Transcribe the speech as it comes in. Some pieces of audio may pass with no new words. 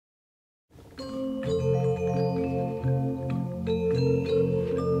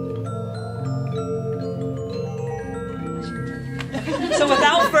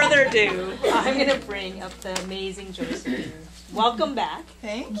ado, I'm going to bring up the amazing Joyce Meyer. Welcome back.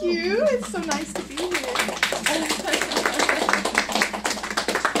 Thank you. It's so nice to be here.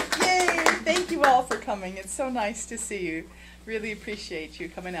 Yay! Thank you all for coming. It's so nice to see you. Really appreciate you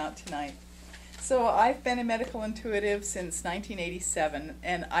coming out tonight. So I've been a medical intuitive since 1987,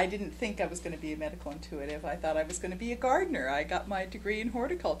 and I didn't think I was going to be a medical intuitive. I thought I was going to be a gardener. I got my degree in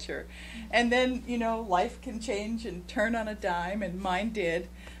horticulture. And then, you know, life can change and turn on a dime, and mine did.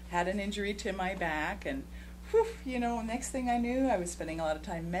 Had an injury to my back, and whew, you know, next thing I knew, I was spending a lot of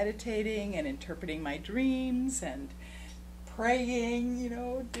time meditating and interpreting my dreams and praying, you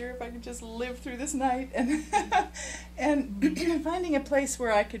know, dear, if I could just live through this night, and and finding a place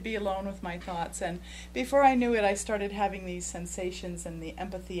where I could be alone with my thoughts. And before I knew it, I started having these sensations, and the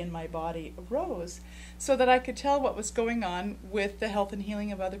empathy in my body arose so that I could tell what was going on with the health and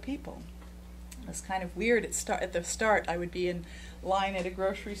healing of other people. It was kind of weird. At the start, I would be in line at a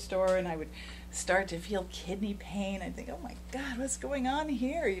grocery store, and I would start to feel kidney pain. I'd think, oh my God, what's going on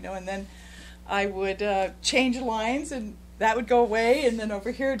here? You know, and then I would change lines, and that would go away, and then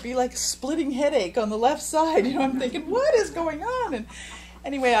over here it'd be like a splitting headache on the left side. You know, I'm thinking, what is going on? And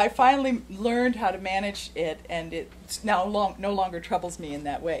anyway, I finally learned how to manage it, and it now no longer troubles me in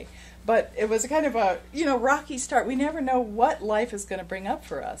that way. But it was kind of a, you know, rocky start. We never know what life is going to bring up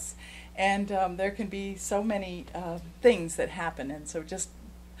for us, and there can be so many things that happen, and so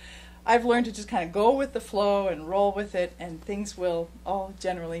I've learned to just kind of go with the flow and roll with it, and things will all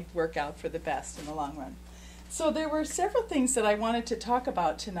generally work out for the best in the long run. So there were several things that I wanted to talk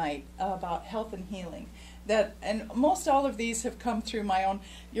about tonight about health and healing. And most all of these have come through my own.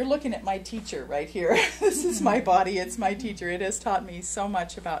 You're looking at my teacher right here. This is my body. It's my teacher. It has taught me so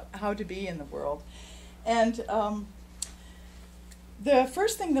much about how to be in the world. And the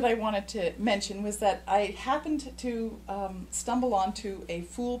first thing that I wanted to mention was that I happened to stumble onto a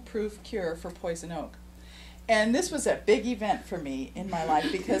foolproof cure for poison oak. And this was a big event for me in my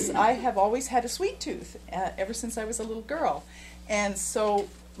life because I have always had a sweet tooth ever since I was a little girl. And so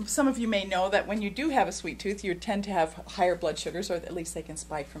some of you may know that when you do have a sweet tooth, you tend to have higher blood sugars, or at least they can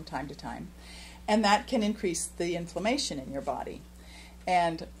spike from time to time. And that can increase the inflammation in your body.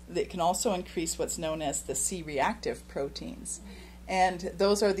 And it can also increase what's known as the C-reactive proteins. And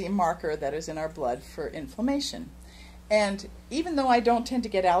those are the marker that is in our blood for inflammation. And even though I don't tend to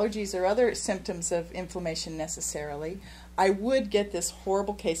get allergies or other symptoms of inflammation necessarily, I would get this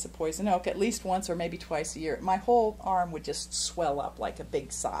horrible case of poison oak at least once or maybe twice a year. My whole arm would just swell up like a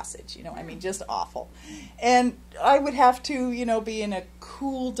big sausage, you know, I mean, just awful. And I would have to, you know, be in a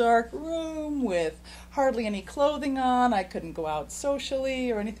cool, dark room with hardly any clothing on. I couldn't go out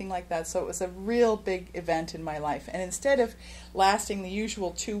socially or anything like that. So it was a real big event in my life. And instead of lasting the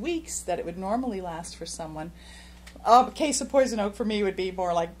usual 2 weeks that it would normally last for someone, a case of poison oak for me would be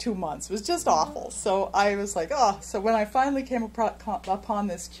more like 2 months. It was just awful. So I was like, oh. So when I finally came upon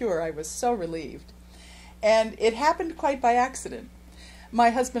this cure, I was so relieved. And it happened quite by accident.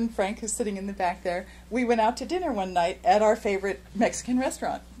 My husband, Frank, who's sitting in the back there, we went out to dinner one night at our favorite Mexican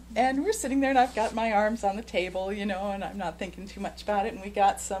restaurant. And we're sitting there, and I've got my arms on the table, you know, and I'm not thinking too much about it. And we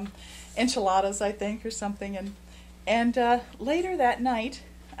got some enchiladas, I think, or something. And later that night,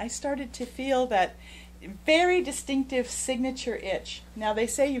 I started to feel that very distinctive signature itch. Now, they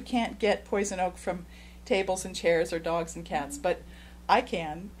say you can't get poison oak from tables and chairs or dogs and cats, but I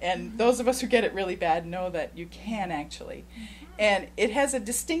can. And those of us who get it really bad know that you can actually. And it has a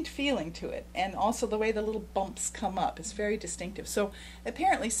distinct feeling to it. And also the way the little bumps come up is very distinctive. So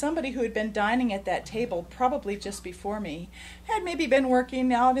apparently somebody who had been dining at that table probably just before me had maybe been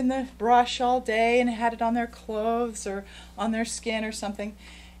working out in the brush all day and had it on their clothes or on their skin or something.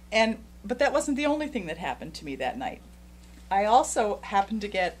 But that wasn't the only thing that happened to me that night. I also happened to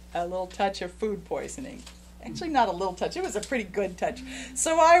get a little touch of food poisoning. Actually, not a little touch. It was a pretty good touch.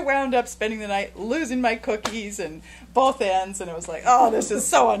 So I wound up spending the night losing my cookies and both ends, and it was like, oh, this is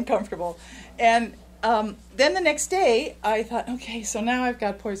so uncomfortable. And then the next day, I thought, okay, so now I've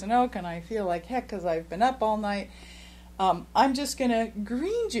got poison oak, and I feel like heck because I've been up all night. I'm just going to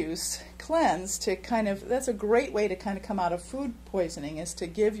green juice cleanse to kind of, that's a great way to kind of come out of food poisoning, is to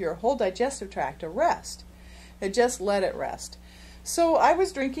give your whole digestive tract a rest. Just let it rest. So I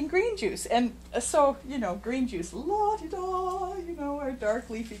was drinking green juice, and so, you know, green juice, la-di-da, you know, our dark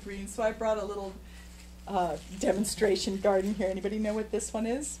leafy greens. So I brought a little demonstration garden here. Anybody know what this one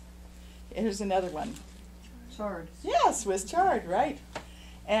is? Here's another one. Chard. Yeah, Swiss chard, right.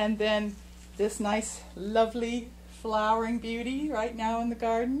 And then this nice, lovely flowering beauty right now in the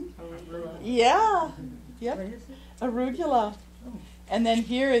garden. Arugula. Yeah, yep, What is it? arugula. Oh. And then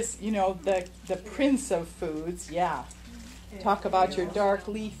here is, you know, the prince of foods, yeah. Talk about your dark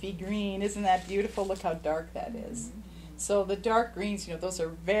leafy green. Isn't that beautiful? Look how dark that is. So the dark greens, those are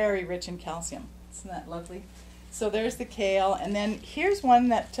very rich in calcium. Isn't that lovely? So there's the kale. And then here's one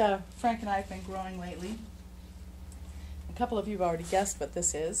that Frank and I have been growing lately. A couple of you have already guessed what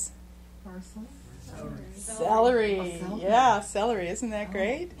this is. Celery. Yeah, celery. Isn't that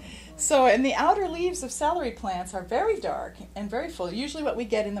great? So, and the outer leaves of celery plants are very dark and very full. Usually what we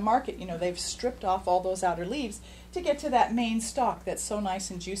get in the market, they've stripped off all those outer leaves to get to that main stalk that's so nice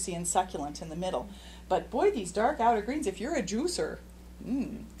and juicy and succulent in the middle. But boy, these dark outer greens, if you're a juicer,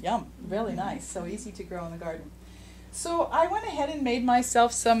 yum, really nice. So easy to grow in the garden. So I went ahead and made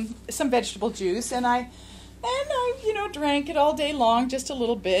myself some vegetable juice, and I drank it all day long, just a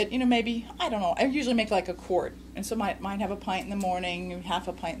little bit, maybe, I don't know, I usually make like a quart. And so might have a pint in the morning, half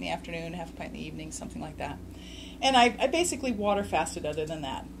a pint in the afternoon, half a pint in the evening, something like that. And I basically water fasted other than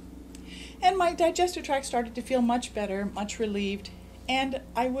that. And my digestive tract started to feel much better, much relieved. And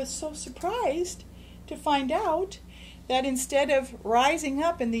I was so surprised to find out that instead of rising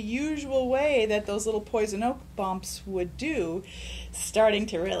up in the usual way that those little poison oak bumps would do, starting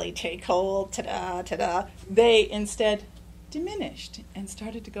to really take hold, ta-da, ta-da, they instead diminished and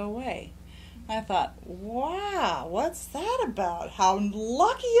started to go away. I thought, wow, what's that about? How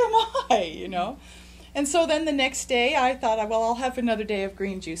lucky am I, And so then the next day I thought, well, I'll have another day of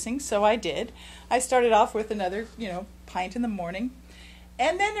green juicing. So I did. I started off with another, pint in the morning.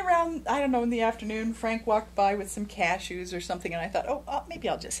 And then around, I don't know, in the afternoon, Frank walked by with some cashews or something, and I thought, oh, maybe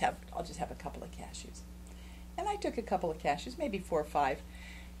I'll just have a couple of cashews. And I took a couple of cashews, maybe 4 or 5.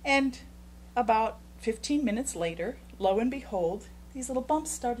 And about 15 minutes later, lo and behold, these little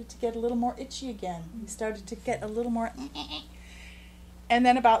bumps started to get a little more itchy again. They started to get a little more and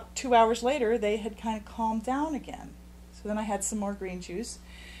then about 2 hours later, they had kind of calmed down again. So then I had some more green juice.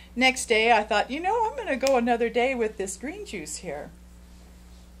 Next day, I thought, I'm going to go another day with this green juice here.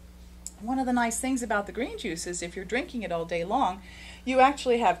 One of the nice things about the green juice is if you're drinking it all day long, you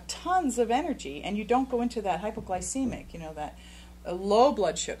actually have tons of energy and you don't go into that hypoglycemic, that low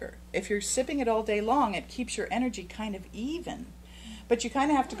blood sugar. If you're sipping it all day long, it keeps your energy kind of even. But you kind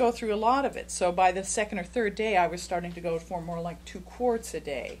of have to go through a lot of it. So by the second or third day, I was starting to go for more like 2 quarts a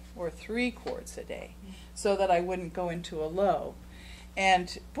day or 3 quarts a day so that I wouldn't go into a low.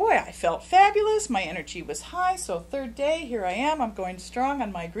 And boy, I felt fabulous. My energy was high. So 3rd day, here I am. I'm going strong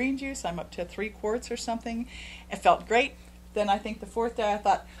on my green juice. I'm up to 3 quarts or something. It felt great. Then I think the 4th day,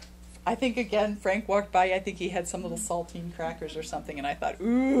 I think again, Frank walked by. I think he had some little saltine crackers or something. And I thought,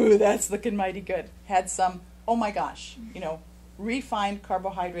 ooh, that's looking mighty good. Had some, oh my gosh, refined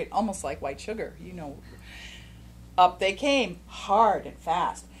carbohydrate, almost like white sugar. Up they came, hard and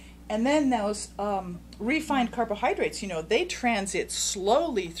fast. And then those refined carbohydrates, they transit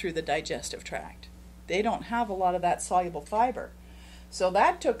slowly through the digestive tract. They don't have a lot of that soluble fiber. So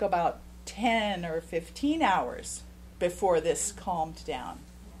that took about 10 or 15 hours before this calmed down.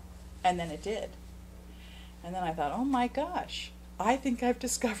 And then it did. And then I thought, oh my gosh, I think I've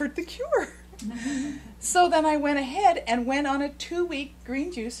discovered the cure. So then I went ahead and went on a 2-week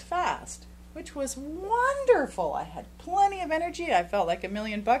green juice fast, which was wonderful. I had plenty of energy. I felt like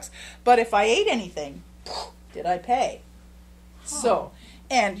 $1,000,000. But if I ate anything, did I pay? So,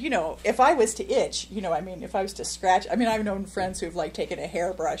 and if I was to itch, if I was to scratch, I've known friends who've taken a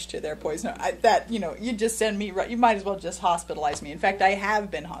hairbrush to their poison. You just send me, you might as well just hospitalize me. In fact, I have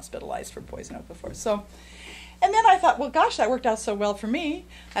been hospitalized for poison oak before. So, and then I thought, well, gosh, that worked out so well for me.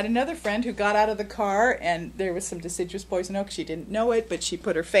 I had another friend who got out of the car, and there was some deciduous poison oak. She didn't know it, but she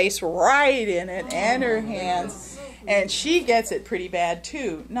put her face right in it and her hands, and she gets it pretty bad,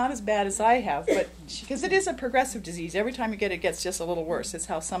 too. Not as bad as I have, but because it is a progressive disease. Every time you get it, it gets just a little worse. It's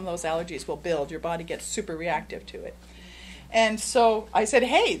how some of those allergies will build. Your body gets super reactive to it. And so I said,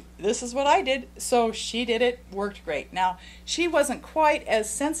 hey, this is what I did. So she did it, worked great. Now, she wasn't quite as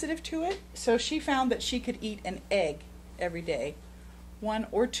sensitive to it, so she found that she could eat an egg every day, 1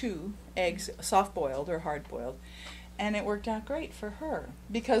 or 2 eggs, soft-boiled or hard-boiled, and it worked out great for her.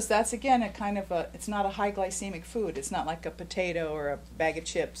 Because that's, again, it's not a high glycemic food. It's not like a potato or a bag of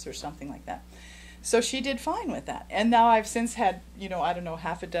chips or something like that. So she did fine with that. And now I've since had, I don't know,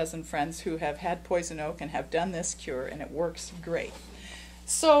 half a dozen friends who have had poison oak and have done this cure, and it works great.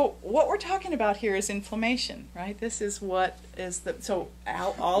 So what we're talking about here is inflammation, right? This is what is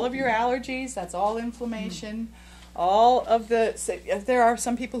all of your allergies, that's all inflammation. All of there are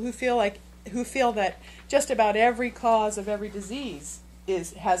some people who feel that just about every cause of every disease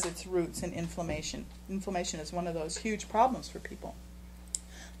has its roots in inflammation. Inflammation is one of those huge problems for people.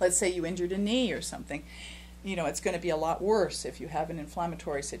 Let's say you injured a knee or something. it's going to be a lot worse if you have an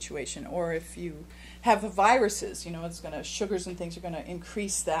inflammatory situation, or if you have the viruses, sugars and things are going to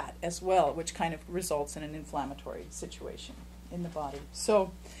increase that as well, which kind of results in an inflammatory situation in the body.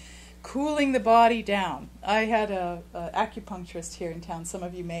 So, cooling the body down. I had a acupuncturist here in town. Some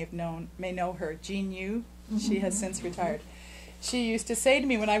of you may know her, Jean Yu. She has since retired. She used to say to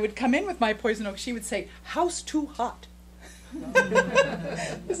me when I would come in with my poison oak, she would say, "House too hot."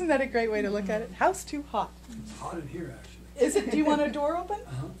 Isn't that a great way to look at it? House too hot. It's hot in here, actually. Is it? Do you want a door open?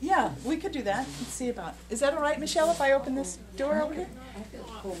 Uh-huh. Yeah, we could do that. Let's see about. Is that all right, Michelle, if I open this door over here? I feel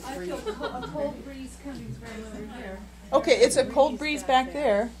a cold breeze coming from over here. Okay, it's a cold breeze back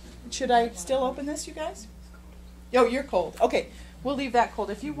there. Should I still open this, you guys? Oh, you're cold. Okay, we'll leave that cold.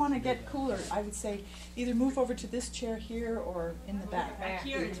 If you want to get cooler, I would say either move over to this chair here or in the back. Back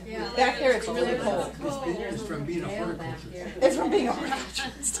here. Back there, it's really cold. It's from being a horticulturist. It's from being a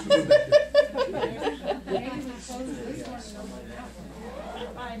horticulturist.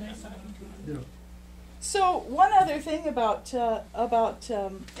 So one other thing about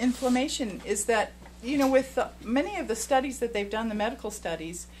inflammation is that, with many of the studies that they've done, the medical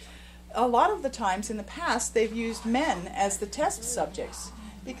studies, a lot of the times in the past they've used men as the test subjects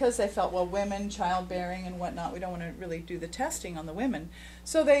because they felt, well, women, childbearing and whatnot, we don't want to really do the testing on the women.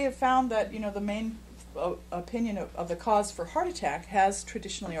 So they have found that, the main opinion of the cause for heart attack has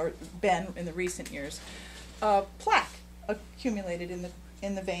traditionally, or been in the recent years, plaque accumulated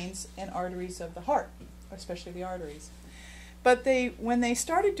in the veins and arteries of the heart, especially the arteries. But when they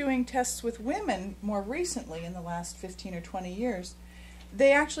started doing tests with women more recently, in the last 15 or 20 years,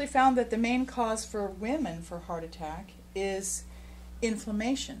 they actually found that the main cause for women for heart attack is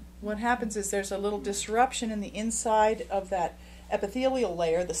inflammation. What happens is there's a little disruption in the inside of that epithelial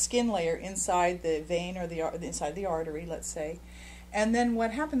layer, the skin layer inside the vein or inside the artery, let's say. And then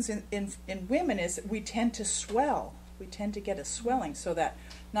what happens in women is we tend to swell. We tend to get a swelling, so that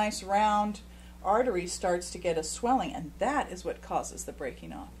nice round artery starts to get a swelling, and that is what causes the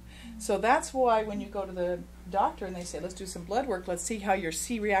breaking off. So that's why when you go to the doctor and they say, let's do some blood work, let's see how your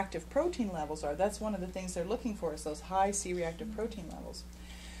C-reactive protein levels are. That's one of the things they're looking for, is those high C-reactive protein levels.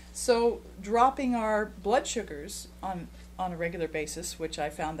 So dropping our blood sugars on a regular basis, which I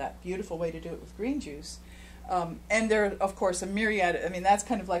found that beautiful way to do it with green juice. And there are, of course, a myriad. I mean, that's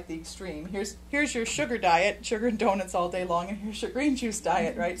kind of like the extreme. Here's your sugar diet, sugar and donuts all day long, and here's your green juice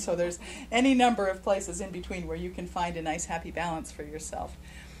diet, right? So there's any number of places in between where you can find a nice, happy balance for yourself.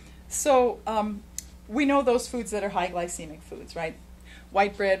 So we know those foods that are high glycemic foods, right?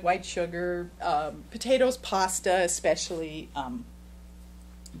 White bread, white sugar, potatoes, pasta especially,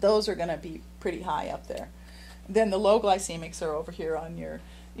 those are going to be pretty high up there. Then the low glycemics are over here on your,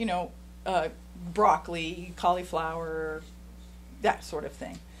 broccoli, cauliflower, that sort of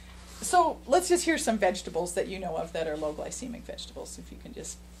thing. So let's just hear some vegetables that you know of that are low glycemic vegetables, if you can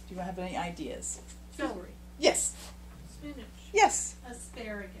just, do you have any ideas? Celery. Yes. Spinach. Yes.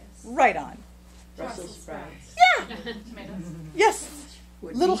 Asparagus. Right on. Brussels sprouts. Yeah. Tomatoes. Yes. A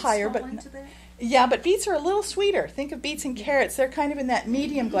little higher, but yeah, but beets are a little sweeter. Think of beets and carrots. They're kind of in that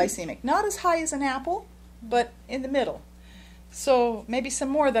medium glycemic. Not as high as an apple, but in the middle. So maybe some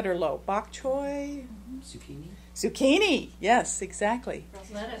more that are low. Bok choy. Zucchini. Zucchini. Yes, exactly.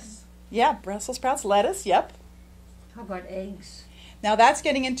 Lettuce. Yeah, Brussels sprouts, lettuce. Yep. How about eggs? Now that's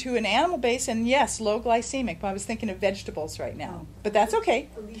getting into an animal base, and yes, low glycemic. But I was thinking of vegetables right now. But that's okay.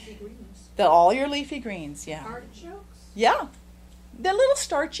 The leafy greens. All your leafy greens, yeah. Artichokes. Yeah. They're a little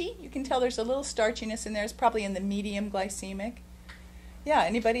starchy. You can tell there's a little starchiness in there. It's probably in the medium glycemic. Yeah,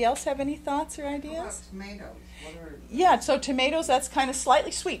 anybody else have any thoughts or ideas? Tomatoes. Yeah, so tomatoes, that's kind of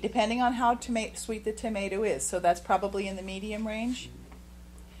slightly sweet, depending on how sweet the tomato is. So that's probably in the medium range.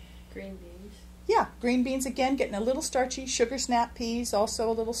 Green beans. Yeah, green beans, again, getting a little starchy. Sugar snap peas, also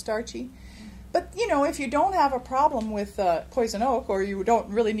a little starchy. But, if you don't have a problem with poison oak, or you don't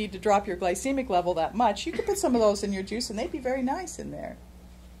really need to drop your glycemic level that much, you could put some of those in your juice, and they'd be very nice in there.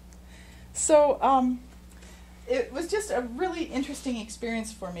 So it was just a really interesting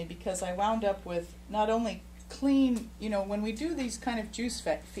experience for me, because I wound up with not only clean, when we do these kind of juice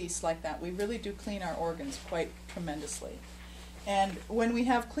feasts like that, we really do clean our organs quite tremendously. And when we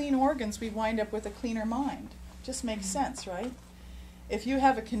have clean organs, we wind up with a cleaner mind. Just makes sense, right? If you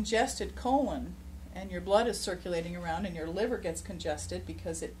have a congested colon and your blood is circulating around and your liver gets congested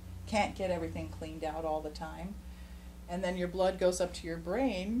because it can't get everything cleaned out all the time, and then your blood goes up to your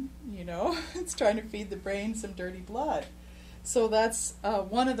brain, it's trying to feed the brain some dirty blood. So that's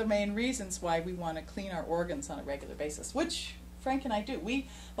one of the main reasons why we want to clean our organs on a regular basis, which Frank and I do. We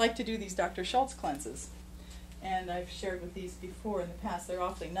like to do these Dr. Schultz cleanses, and I've shared with these before in the past. They're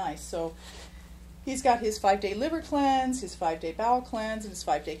awfully nice. So he's got his 5-day liver cleanse, his 5-day bowel cleanse, and his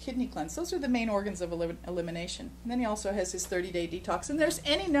 5-day kidney cleanse. Those are the main organs of elimination. And then he also has his 30-day detox. And there's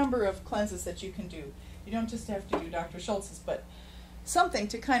any number of cleanses that you can do. You don't just have to do Dr. Schultz's, but something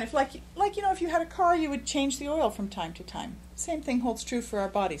to kind of, like if you had a car, you would change the oil from time to time. Same thing holds true for our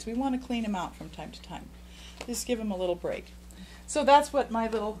bodies. We want to clean them out from time to time. Just give them a little break. So that's what my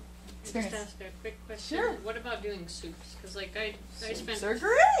little experience. Just ask a quick question. Sure. What about doing soups? Because I Soups spent are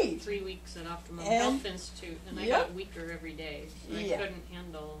great. 3 weeks at Optimum And- Health Institute, and I Yep. got weaker every day. So Yeah. I couldn't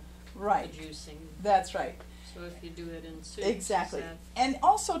handle Right. the juicing. That's right. So if you do it in soups, Exactly. is that- And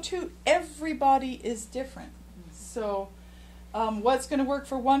also, too, everybody is different. So what's going to work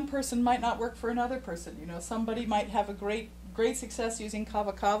for one person might not work for another person. You know, somebody might have a great success using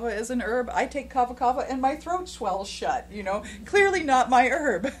kava kava as an herb. I take kava kava and my throat swells shut, you know. Clearly not my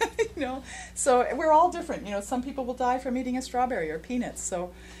herb, you know. So we're all different. You know, some people will die from eating a strawberry or peanuts.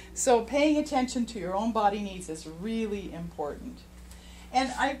 So paying attention to your own body needs is really important.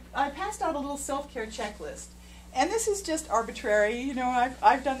 And I passed out a little self-care checklist. And this is just arbitrary. You know,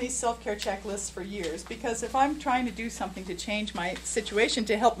 I've done these self-care checklists for years because if I'm trying to do something to change my situation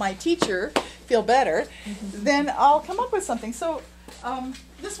to help my teacher feel better, then I'll come up with something. So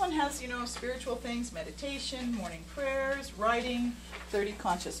this one has, you know, spiritual things, meditation, morning prayers, writing, 30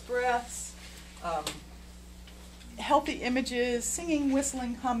 conscious breaths, healthy images, singing,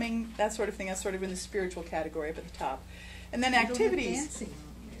 whistling, humming, that sort of thing. That's sort of in the spiritual category up at the top. And then activities.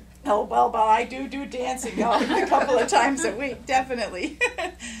 Oh, well, I do dancing a couple of times a week, definitely.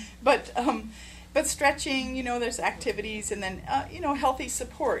 But stretching, you know, there's activities, and then, you know, healthy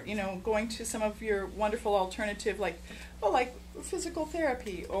support, you know, going to some of your wonderful alternative, like physical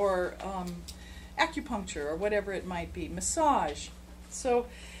therapy or acupuncture or whatever it might be, massage. So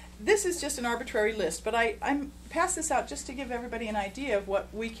this is just an arbitrary list, but I'm pass this out just to give everybody an idea of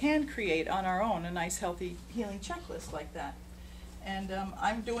what we can create on our own, a nice, healthy, healing checklist like that. And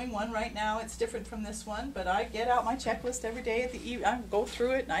I'm doing one right now. It's different from this one, but I get out my checklist every day at the I go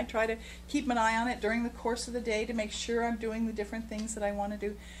through it, and I try to keep an eye on it during the course of the day to make sure I'm doing the different things that I want to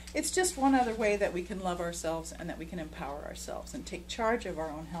do. It's just one other way that we can love ourselves and that we can empower ourselves and take charge of our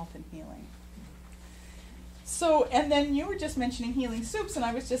own health and healing. So, and then you were just mentioning healing soups, and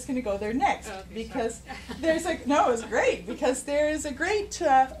I was just going to go there next, Oh, okay, because sorry. it was great, because there is a great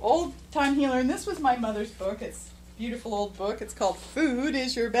old-time healer, and this was my mother's book. It's a beautiful old book. It's called Food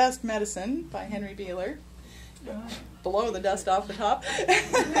is Your Best Medicine by Henry Beeler. Blow the dust off the top.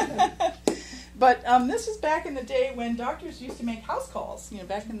 But this was back in the day when doctors used to make house calls, you know,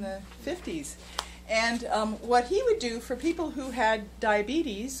 back in the 50s. And what he would do for people who had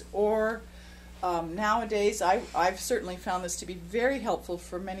diabetes or nowadays, I've certainly found this to be very helpful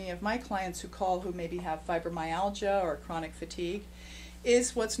for many of my clients who call who maybe have fibromyalgia or chronic fatigue,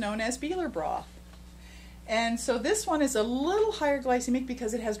 is what's known as Beeler broth. And so this one is a little higher glycemic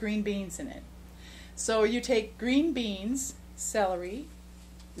because it has green beans in it. So you take green beans, celery,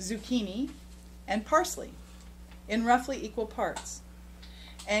 zucchini, and parsley in roughly equal parts.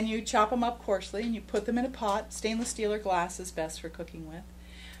 And you chop them up coarsely and you put them in a pot. Stainless steel or glass is best for cooking with.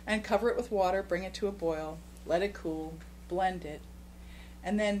 And cover it with water, bring it to a boil, let it cool, blend it,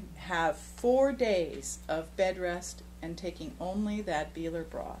 and then have 4 days of bed rest and taking only that Beeler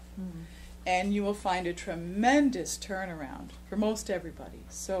broth. Mm-hmm. And you will find a tremendous turnaround for most everybody.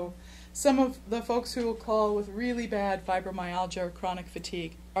 So some of the folks who will call with really bad fibromyalgia or chronic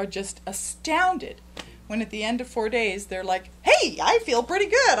fatigue are just astounded when at the end of 4 days they're like, hey, I feel pretty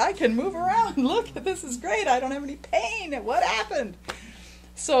good. I can move around. Look, this is great. I don't have any pain. What happened?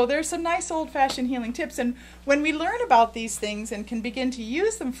 So there's some nice old-fashioned healing tips. And when we learn about these things and can begin to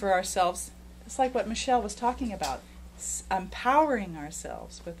use them for ourselves, it's like what Michelle was talking about, empowering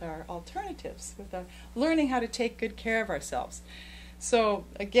ourselves with our alternatives, with our learning how to take good care of ourselves. So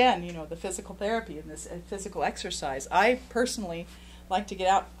again, you know, the physical therapy and this physical exercise. I personally like to get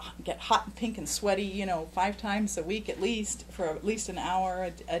out, get hot and pink and sweaty, you know, 5 times a week at least, for at least an hour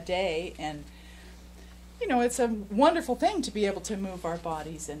a day. And you know, it's a wonderful thing to be able to move our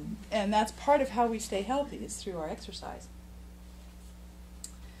bodies, and that's part of how we stay healthy, is through our exercise.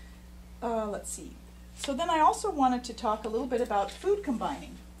 Let's see. So then I also wanted to talk a little bit about food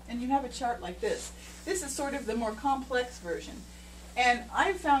combining. And you have a chart like this. This is sort of the more complex version. And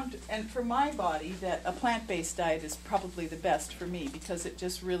I've found, and for my body, that a plant-based diet is probably the best for me because it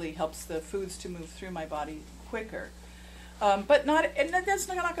just really helps the foods to move through my body quicker. But that's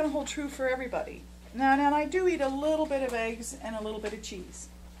not going to hold true for everybody. Now, I do eat a little bit of eggs and a little bit of cheese.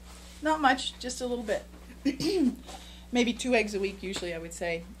 Not much, just a little bit. Maybe 2 eggs a week, usually, I would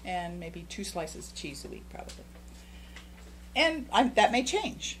say, and maybe 2 slices of cheese a week, probably. And that may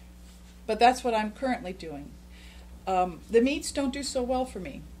change. but that's what I'm currently doing. The meats don't do so well for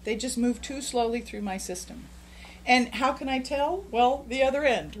me. They just move too slowly through my system. And how can I tell? Well, the other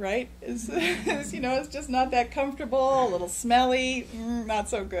end, right? Is it's just not that comfortable, a little smelly, not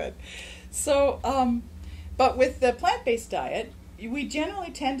so good. So, but with the plant-based diet, we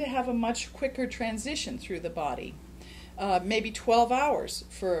generally tend to have a much quicker transition through the body. Maybe 12 hours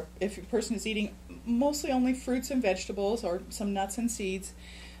for if a person is eating mostly only fruits and vegetables or some nuts and seeds.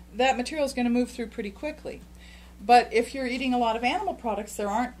 That material is going to move through pretty quickly. But if you're eating a lot of animal products, there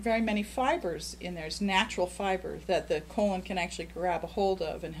aren't very many fibers in there. It's natural fiber that the colon can actually grab a hold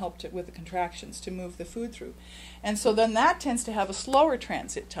of and help with the contractions to move the food through. And so then that tends to have a slower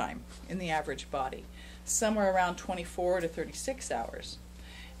transit time in the average body, somewhere around 24 to 36 hours.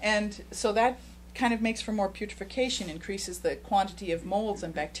 And so that kind of makes for more putrefaction, increases the quantity of molds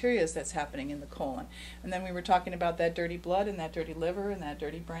and bacteria that's happening in the colon. And then we were talking about that dirty blood and that dirty liver and that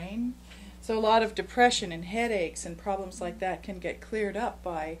dirty brain. So a lot of depression and headaches and problems like that can get cleared up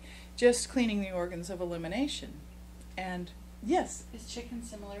by just cleaning the organs of elimination. And yes? Is chicken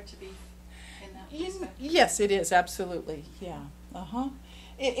similar to beef in that respect? Yes, it is, absolutely. Yeah.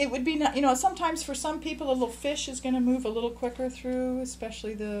 It would be, sometimes for some people a little fish is going to move a little quicker through,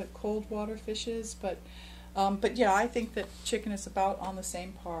 especially the cold water fishes. But yeah, I think that chicken is about on the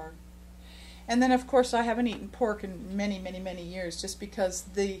same par. And then, of course, I haven't eaten pork in many, many, many years just because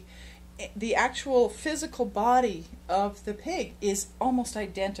the actual physical body of the pig is almost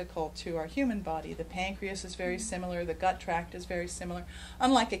identical to our human body. The pancreas is very similar, the gut tract is very similar.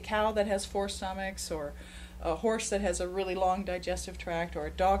 Unlike a cow that has 4 stomachs, or a horse that has a really long digestive tract, or a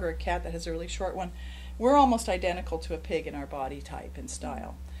dog or a cat that has a really short one, we're almost identical to a pig in our body type and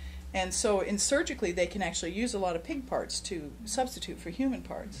style. And so surgically they can actually use a lot of pig parts to substitute for human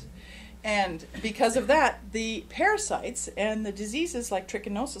parts. And because of that, the parasites and the diseases like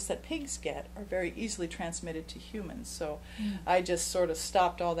trichinosis that pigs get are very easily transmitted to humans. So I just sort of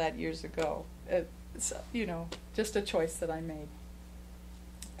stopped all that years ago. It's, just a choice that I made.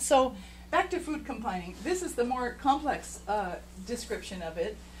 So back to food combining. This is the more complex description of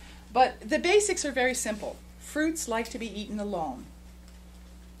it. But the basics are very simple. Fruits like to be eaten alone.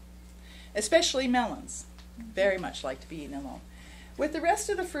 Especially melons. Very much like to be eaten alone. With the rest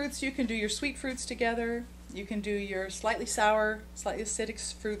of the fruits, you can do your sweet fruits together, you can do your slightly sour, slightly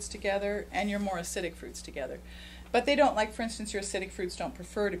acidic fruits together, and your more acidic fruits together. But they don't, like for instance, your acidic fruits don't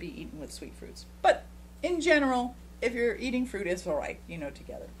prefer to be eaten with sweet fruits. But in general, if you're eating fruit, it's all right,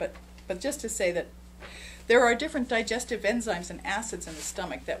 together. But just to say that there are different digestive enzymes and acids in the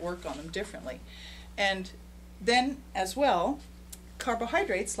stomach that work on them differently. And then, as well,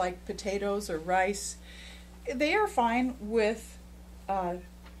 carbohydrates like potatoes or rice, they are fine with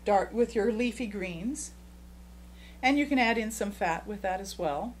with your leafy greens, and you can add in some fat with that as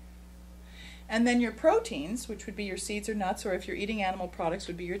well. And then your proteins, which would be your seeds or nuts, or if you're eating animal products,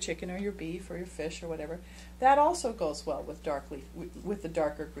 would be your chicken or your beef or your fish or whatever. That also goes well with with the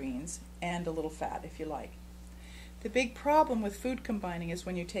darker greens and a little fat if you like. The big problem with food combining is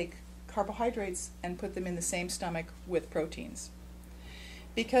when you take carbohydrates and put them in the same stomach with proteins.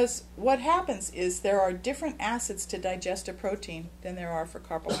 Because what happens is there are different acids to digest a protein than there are for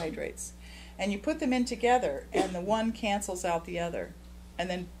carbohydrates. And you put them in together, and the one cancels out the other, and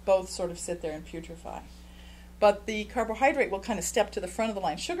then both sort of sit there and putrefy. But the carbohydrate will kind of step to the front of the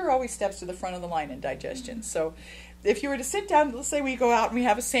line. Sugar always steps to the front of the line in digestion. So if you were to sit down, let's say we go out and we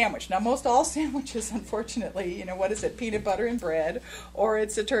have a sandwich. Now, most all sandwiches, unfortunately, what is it, peanut butter and bread, or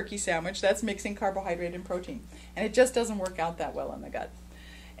it's a turkey sandwich. That's mixing carbohydrate and protein. And it just doesn't work out that well in the gut.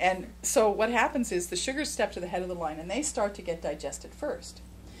 And so what happens is the sugars step to the head of the line, and they start to get digested first.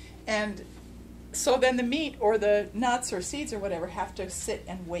 And so then the meat or the nuts or seeds or whatever have to sit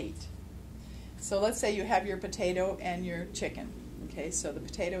and wait. So let's say you have your potato and your chicken. Okay, so the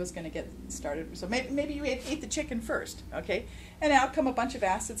potato is going to get started. So maybe you eat the chicken first, okay? And out come a bunch of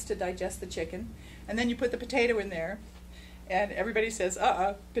acids to digest the chicken. And then you put the potato in there. And everybody says,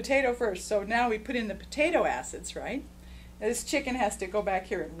 potato first. So now we put in the potato acids, right? This chicken has to go back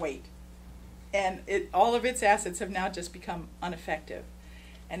here and wait. And all of its acids have now just become ineffective.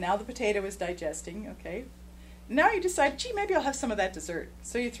 And now the potato is digesting, okay? Now you decide, gee, maybe I'll have some of that dessert.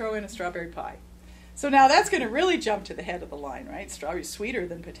 So you throw in a strawberry pie. So now that's going to really jump to the head of the line, right? Strawberry's sweeter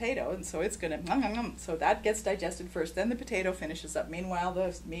than potato, and so it's going to, so that gets digested first. Then the potato finishes up. Meanwhile,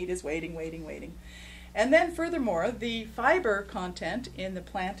 the meat is waiting. And then furthermore, the fiber content in the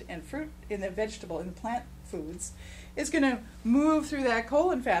plant and fruit, in the vegetable, in the plant foods, is going to move through that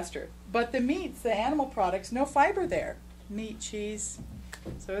colon faster. But the meats, the animal products, no fiber there. Meat, cheese.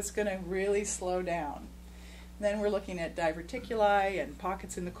 So it's going to really slow down. Then we're looking at diverticuli and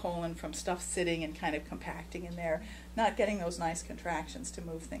pockets in the colon from stuff sitting and kind of compacting in there, not getting those nice contractions to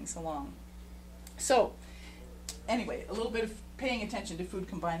move things along. So, anyway, a little bit of paying attention to food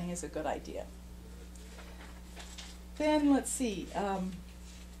combining is a good idea. Then let's see.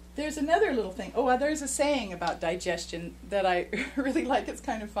 There's another little thing. Oh, there's a saying about digestion that I really like. It's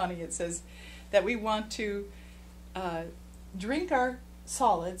kind of funny. It says that we want to drink our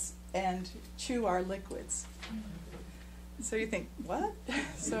solids and chew our liquids. So you think, what?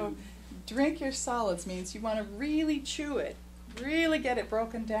 So drink your solids means you want to really chew it, really get it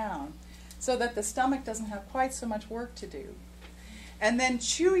broken down so that the stomach doesn't have quite so much work to do. And then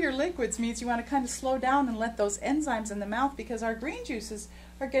chew your liquids means you want to kind of slow down and let those enzymes in the mouth, because our green juices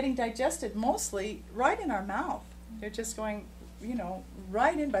are getting digested mostly right in our mouth. They're just going,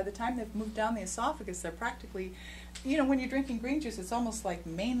 right in. By the time they've moved down the esophagus, they're practically, when you're drinking green juice, it's almost like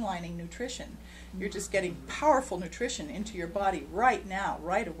mainlining nutrition. You're just getting powerful nutrition into your body right now,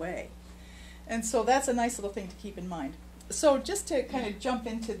 right away. And so that's a nice little thing to keep in mind. So just to kind of jump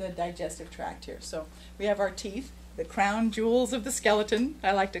into the digestive tract here. So we have our teeth, the crown jewels of the skeleton,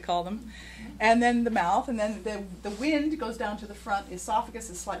 I like to call them, and then the mouth, and then the wind goes down to the front, the esophagus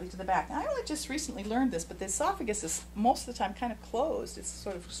is slightly to the back. And I only just recently learned this, but the esophagus is most of the time kind of closed. It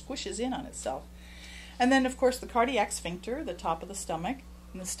sort of squishes in on itself. And then, of course, the cardiac sphincter, the top of the stomach,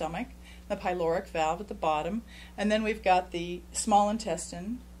 the pyloric valve at the bottom, and then we've got the small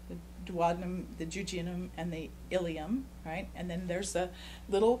intestine, the duodenum, the jejunum, and the ileum, right? And then there's a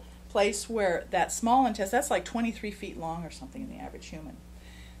little place where that small intestine, that's like 23 feet long or something in the average human.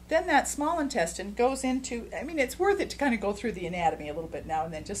 Then that small intestine goes into, it's worth it to kind of go through the anatomy a little bit now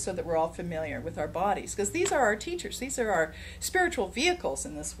and then, just so that we're all familiar with our bodies, because these are our teachers. These are our spiritual vehicles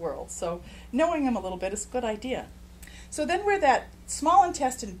in this world. So knowing them a little bit is a good idea. So then where that small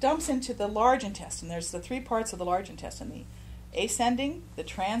intestine dumps into the large intestine, there's the three parts of the large intestine, the ascending, the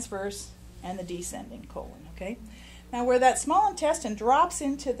transverse, and the descending colon, okay? Now where that small intestine drops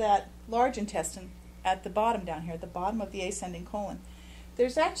into that large intestine at the bottom down here, at the bottom of the ascending colon,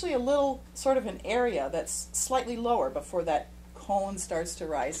 there's actually a little sort of an area that's slightly lower before that colon starts to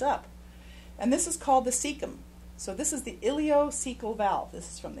rise up. And this is called the cecum. So this is the ileocecal valve.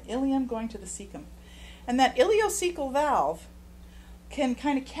 This is from the ileum going to the cecum. And that ileocecal valve can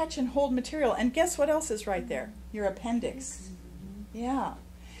kind of catch and hold material. And guess what else is right there? Your appendix. Yeah.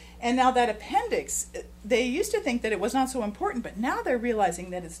 And now that appendix, they used to think that it was not so important, but now they're realizing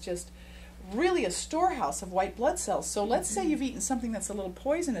that it's just really a storehouse of white blood cells. So let's say you've eaten something that's a little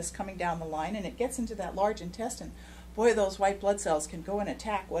poisonous coming down the line and it gets into that large intestine. Boy, those white blood cells can go and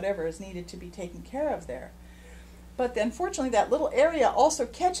attack whatever is needed to be taken care of there. But unfortunately, that little area also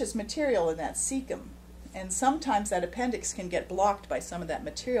catches material in that cecum. And sometimes that appendix can get blocked by some of that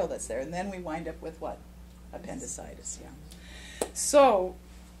material that's there. And then we wind up with what? Appendicitis, yeah. So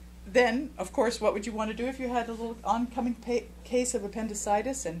then, of course, what would you want to do if you had a little oncoming case of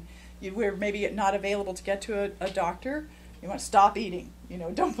appendicitis and you were maybe not available to get to a doctor? You want to stop eating.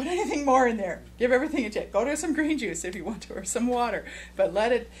 Don't put anything more in there. Give everything a check. Go to some green juice if you want to, or some water. But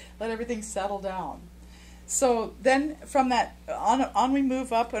let everything settle down. So then from that on we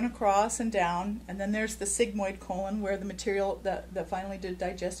move up and across and down, and then there's the sigmoid colon where the material, the finally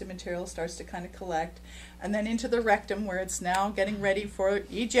digested material starts to kind of collect, and then into the rectum where it's now getting ready for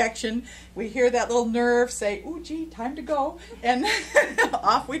ejection. We hear that little nerve say, "Ooh, gee, time to go," and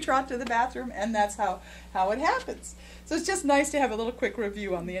off we trot to the bathroom, and that's how it happens. So it's just nice to have a little quick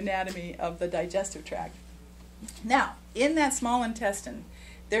review on the anatomy of the digestive tract. Now, in that small intestine,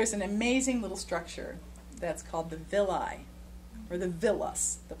 there's an amazing little structure that's called the villi, or the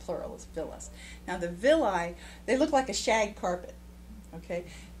villus. The plural is villus. Now the villi, they look like a shag carpet, okay?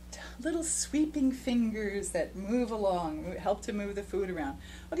 Little sweeping fingers that move along, help to move the food around.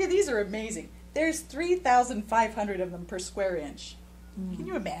 Okay, these are amazing. There's 3,500 of them per square inch. Can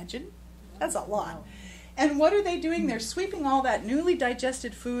you imagine? That's a lot. And what are they doing? They're sweeping all that newly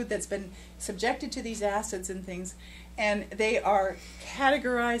digested food that's been subjected to these acids and things, and they are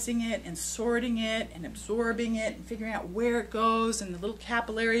categorizing it and sorting it and absorbing it and figuring out where it goes, and the little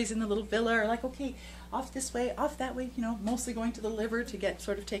capillaries in the little villi are like, okay, off this way, off that way, mostly going to the liver to get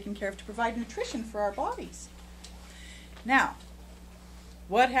sort of taken care of to provide nutrition for our bodies. Now,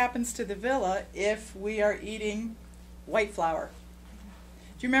 what happens to the villi if we are eating white flour?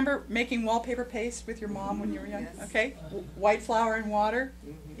 Do you remember making wallpaper paste with your mom when you were young? Yes. Okay, white flour and water?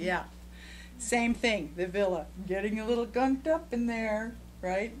 Yeah. Same thing, the villi, getting a little gunked up in there,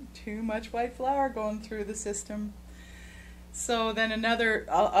 right? Too much white flour going through the system. So then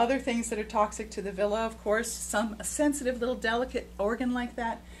other things that are toxic to the villi, of course, a sensitive little delicate organ like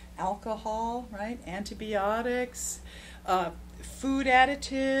that alcohol, right? Antibiotics, food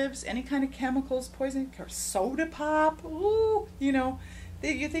additives, any kind of chemicals, poison, or soda pop. Ooh, you know,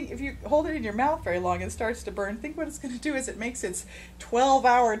 you think if you hold it in your mouth very long and it starts to burn, think what it's going to do is it makes its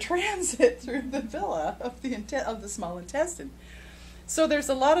 12-hour transit through the villi of the small intestine. So there's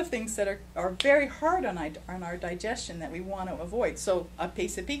a lot of things that are very hard on our digestion that we want to avoid. So a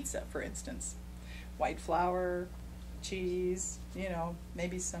piece of pizza, for instance, white flour, cheese, you know,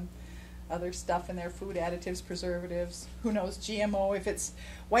 maybe some other stuff in there, food additives, preservatives, who knows, GMO. If it's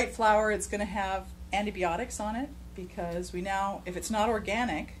white flour, it's going to have antibiotics on it, because if it's not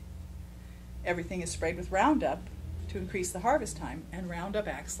organic, everything is sprayed with Roundup to increase the harvest time, and Roundup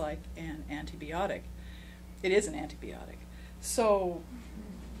acts like an antibiotic. It is an antibiotic. So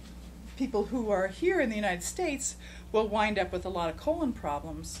people who are here in the United States will wind up with a lot of colon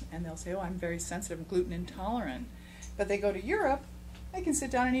problems, and they'll say, oh, I'm very sensitive, I'm gluten intolerant. But they go to Europe, they can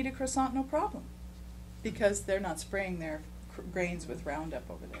sit down and eat a croissant, no problem, because they're not spraying their grains with Roundup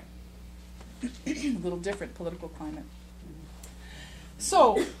over there. A little different political climate.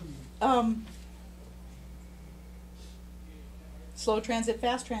 So, slow transit,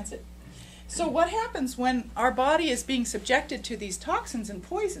 fast transit. So what happens when our body is being subjected to these toxins and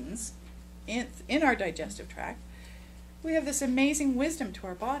poisons in our digestive tract? We have this amazing wisdom to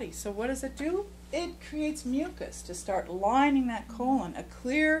our body. So what does it do? It creates mucus to start lining that colon, a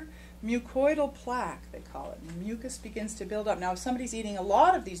clear mucoidal plaque, they call it. And the mucus begins to build up. Now, if somebody's eating a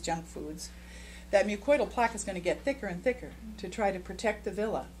lot of these junk foods, that mucoidal plaque is going to get thicker and thicker to try to protect the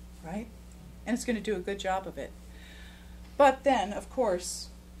villi, right? And it's going to do a good job of it. But then, of course,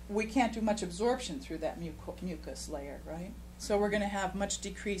 we can't do much absorption through that mucus layer, right? So we're going to have much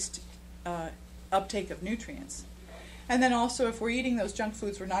decreased uptake of nutrients. And then also, if we're eating those junk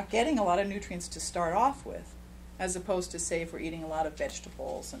foods, we're not getting a lot of nutrients to start off with, as opposed to, say, if we're eating a lot of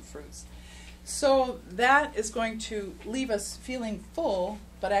vegetables and fruits. So that is going to leave us feeling full,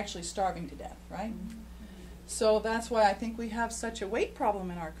 but actually starving to death, right? So that's why I think we have such a weight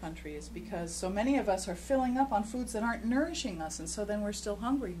problem in our country, is because so many of us are filling up on foods that aren't nourishing us, and so then we're still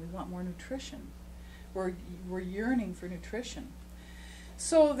hungry. We want more nutrition. We're yearning for nutrition.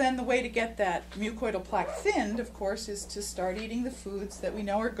 So then the way to get that mucoidal plaque thinned, of course, is to start eating the foods that we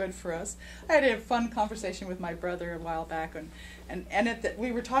know are good for us. I had a fun conversation with my brother a while back, and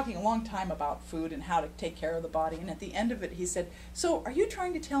we were talking a long time about food and how to take care of the body, and at the end of it he said, so are you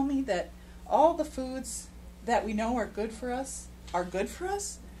trying to tell me that all the foods that we know are good for us are good for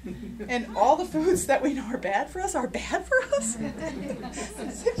us? And all the foods that we know are bad for us are bad for us?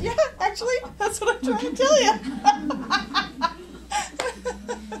 I said, yeah, actually, that's what I'm trying to tell you.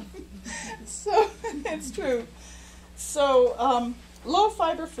 So, it's true. So, low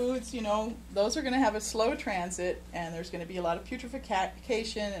fiber foods, you know, those are going to have a slow transit, and there's going to be a lot of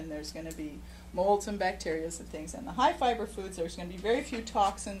putrefaction, and there's going to be molds and bacteria and things. And the high fiber foods, there's going to be very few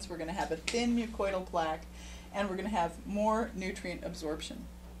toxins, we're going to have a thin mucoidal plaque, and we're going to have more nutrient absorption.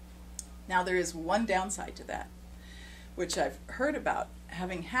 Now, there is one downside to that, which I've heard about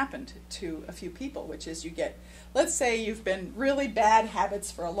having happened to a few people, which is you get, let's say you've been really bad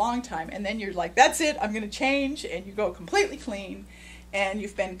habits for a long time, and then you're like, that's it, I'm going to change, and you go completely clean, and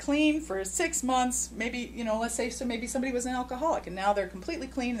you've been clean for 6 months, maybe, you know, let's say so maybe somebody was an alcoholic, and now they're completely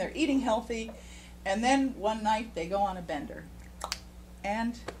clean, they're eating healthy, and then one night they go on a bender,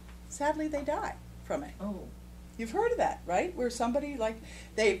 and sadly they die from it. Oh. You've heard of that, right? Where somebody, like,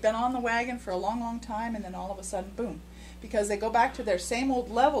 they've been on the wagon for a long, long time, and then all of a sudden, boom. Because they go back to their same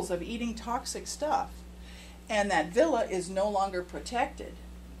old levels of eating toxic stuff. And that villi is no longer protected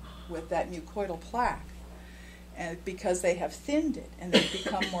with that mucoidal plaque. And because they have thinned it, and they've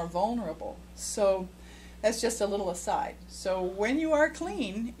become more vulnerable. So that's just a little aside. So when you are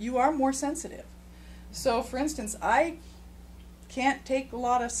clean, you are more sensitive. So, for instance, I can't take a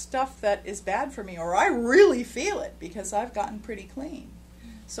lot of stuff that is bad for me, or I really feel it because I've gotten pretty clean.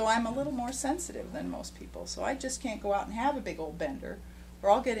 So I'm a little more sensitive than most people. So I just can't go out and have a big old bender, or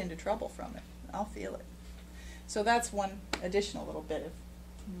I'll get into trouble from it. I'll feel it. So that's one additional little bit of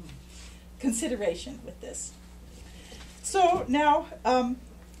consideration with this. So now,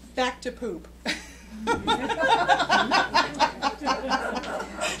 back to poop.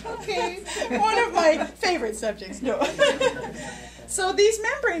 Okay, one of my favorite subjects. No. So these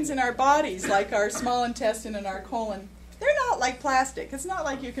membranes in our bodies, like our small intestine and our colon, they're not like plastic. It's not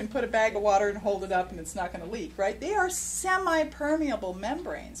like you can put a bag of water and hold it up and it's not going to leak, right? They are semi-permeable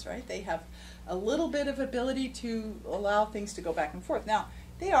membranes, right? They have a little bit of ability to allow things to go back and forth. Now,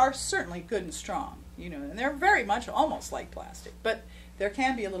 they are certainly good and strong, you know, and they're very much almost like plastic, but there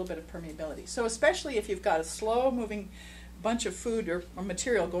can be a little bit of permeability. So especially if you've got a slow-moving bunch of food or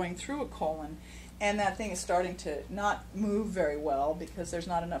material going through a colon, and that thing is starting to not move very well because there's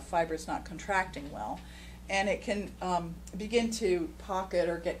not enough fiber, it's not contracting well. And it can begin to pocket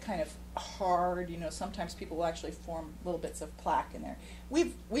or get kind of hard. You know, sometimes people will actually form little bits of plaque in there.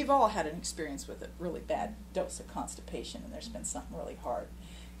 We've all had an experience with a really bad dose of constipation, and there's been something really hard.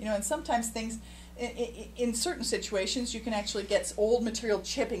 You know, and sometimes things, in certain situations, you can actually get old material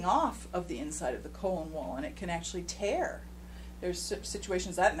chipping off of the inside of the colon wall, and it can actually tear. There's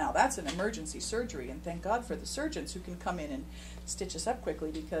situations that's an emergency surgery, and thank God for the surgeons who can come in and stitch us up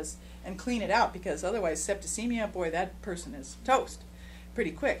quickly and clean it out, because otherwise septicemia, boy, that person is toast pretty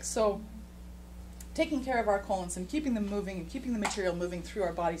quick. So taking care of our colons and keeping them moving and keeping the material moving through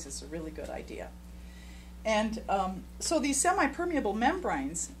our bodies is a really good idea. And so these semi-permeable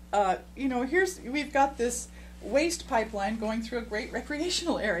membranes, you know, we've got this waste pipeline going through a great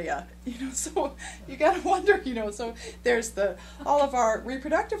recreational area, you know, so you got to wonder, you know, so there's all of our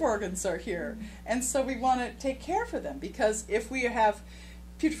reproductive organs are here, and so we want to take care for them, because if we have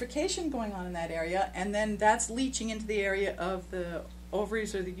putrefaction going on in that area, and then that's leaching into the area of the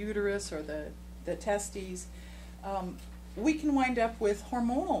ovaries or the uterus or the testes, we can wind up with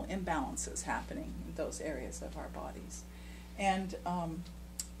hormonal imbalances happening in those areas of our bodies, and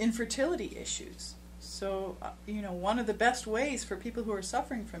infertility issues. So, you know, one of the best ways for people who are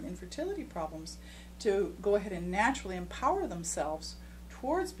suffering from infertility problems to go ahead and naturally empower themselves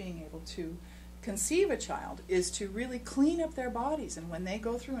towards being able to conceive a child is to really clean up their bodies. And when they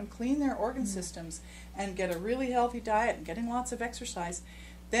go through and clean their organ systems and get a really healthy diet and getting lots of exercise,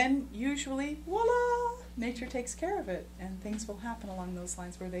 then usually, voila, nature takes care of it, and things will happen along those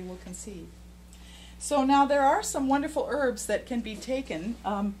lines where they will conceive. So now there are some wonderful herbs that can be taken.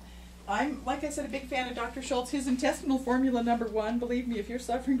 I'm, like I said, a big fan of Dr. Schultz. His intestinal formula #1. Believe me, if you're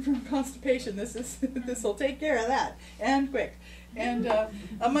suffering from constipation, this will take care of that, and quick. And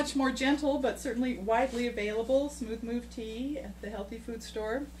a much more gentle, but certainly widely available, Smooth Move tea at the healthy food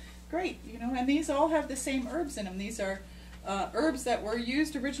store. Great, you know, and these all have the same herbs in them. These are herbs that were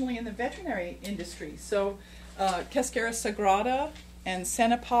used originally in the veterinary industry. So Cascara sagrada and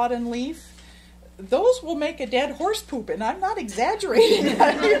Senapodin leaf. Those will make a dead horse poop, and I'm not exaggerating.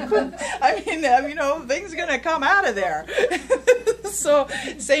 I mean, you know, things are going to come out of there. So,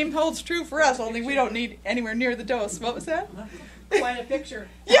 same holds true for us, only we don't need anywhere near the dose. What was that? Quite a picture.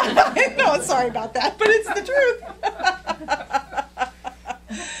 Yeah, I know, sorry about that, but it's the truth.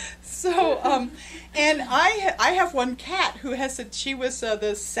 So, and I have one cat who she was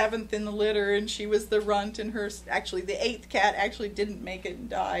the 7th in the litter, and she was the runt, and actually the 8th cat actually didn't make it and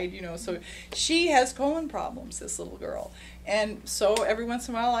died, you know, so she has colon problems, this little girl. And so every once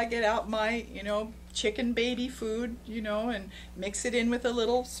in a while I get out my, you know, chicken baby food, you know, and mix it in with a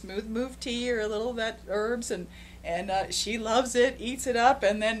little Smooth Move tea or a little herbs, and she loves it, eats it up,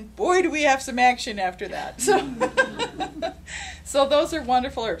 and then boy do we have some action after that. So those are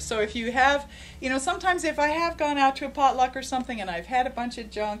wonderful herbs. So if you have, you know, sometimes if I have gone out to a potluck or something and I've had a bunch of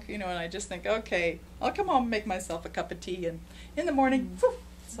junk, you know, and I just think, okay, I'll come home and make myself a cup of tea, and in the morning, whew,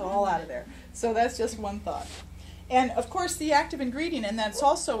 it's all out of there. So that's just one thought. And of course the active ingredient, and that's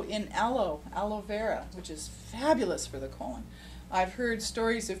also in aloe vera, which is fabulous for the colon. I've heard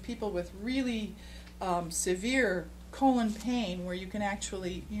stories of people with really severe colon pain where you can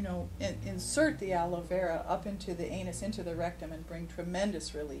actually, you know, insert the aloe vera up into the anus, into the rectum, and bring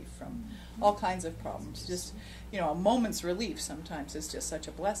tremendous relief from all kinds of problems. Just, you know, a moment's relief sometimes is just such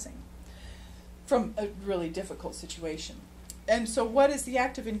a blessing from a really difficult situation. And so what is the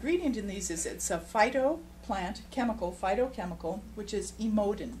active ingredient in these is it's a phytochemical, which is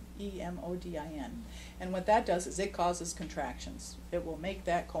emodin, E-M-O-D-I-N. And what that does is it causes contractions. It will make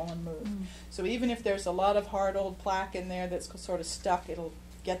that colon move. So even if there's a lot of hard old plaque in there that's sort of stuck, it'll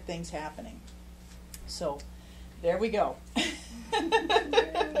get things happening. So there we go.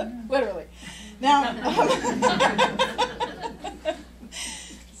 Literally. Now,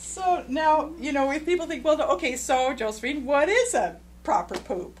 so now, you know, if people think, well, okay, so Josephine, what is a proper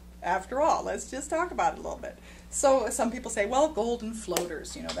poop? After all, let's just talk about it a little bit. So some people say, well, golden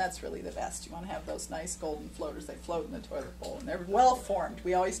floaters, you know, that's really the best. You want to have those nice golden floaters. They float in the toilet bowl, and they're well-formed.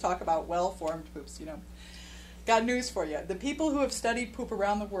 We always talk about well-formed poops, you know. Got news for you. The people who have studied poop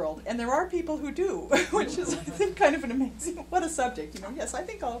around the world, and there are people who do, which is, I think, kind of an amazing, what a subject, you know. Yes, I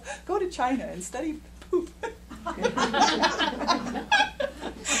think I'll go to China and study poop.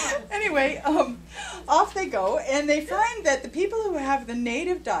 Anyway, off they go, and they find that the people who have the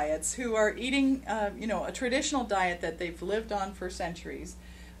native diets, who are eating, you know, a traditional diet that they've lived on for centuries,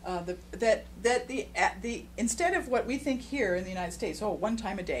 instead of what we think here in the United States, oh, 1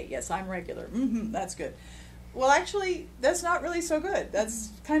 time a day, yes, I'm regular, that's good. well, actually, that's not really so good.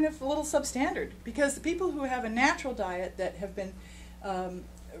 That's kind of a little substandard, because the people who have a natural diet that have been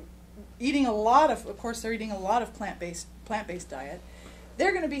eating a lot of course, they're eating a lot of plant-based diet,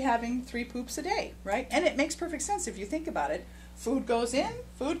 they're going to be having 3 poops a day, right? And it makes perfect sense if you think about it. Food goes in,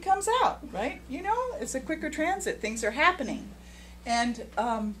 food comes out, right? You know, it's a quicker transit. Things are happening. And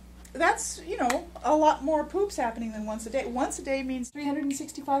that's, you know, a lot more poops happening than once a day. Once a day means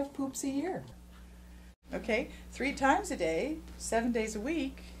 365 poops a year. Okay? 3 times a day, 7 days a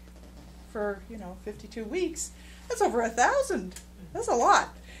week, for, you know, 52 weeks, that's over 1,000. That's a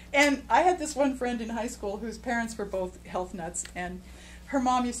lot. And I had this one friend in high school whose parents were both health nuts, and her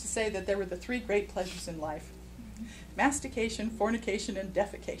mom used to say that there were the 3 great pleasures in life: mastication, fornication, and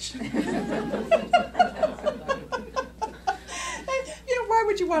defecation. You know, why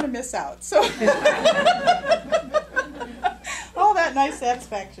would you want to miss out? So all that nice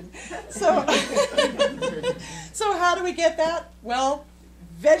satisfaction. So, so how do we get that? Well,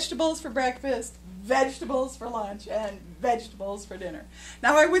 vegetables for breakfast, vegetables for lunch, and vegetables for dinner.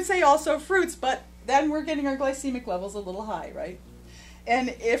 Now, I would say also fruits, but then we're getting our glycemic levels a little high, right?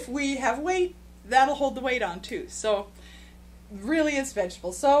 And if we have weight, that'll hold the weight on too. So really it's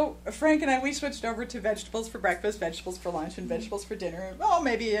vegetables. So Frank and I, we switched over to vegetables for breakfast, vegetables for lunch, and vegetables for dinner, oh,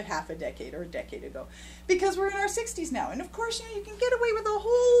 maybe a half a decade or a decade ago. Because we're in our 60s now. And of course, you know, you can get away with a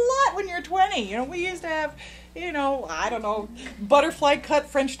whole lot when you're 20. You know, we used to have, you know, I don't know, butterfly cut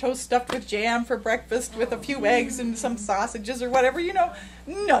French toast stuffed with jam for breakfast with a few eggs and some sausages or whatever, you know.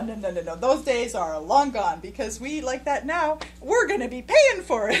 No. Those days are long gone, because we eat like that now. We're going to be paying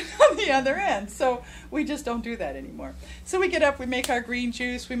for it on the other end. So we just don't do that anymore. So we get up, we make our green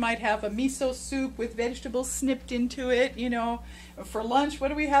juice. We might have a miso soup with vegetables snipped into it, you know. For lunch, what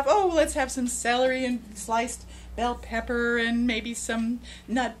do we have? Oh, let's have some celery and sliced bell pepper and maybe some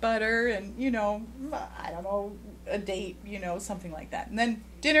nut butter and, you know, I don't know, a date, you know, something like that. And then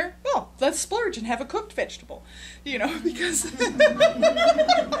dinner, well, let's splurge and have a cooked vegetable, you know, because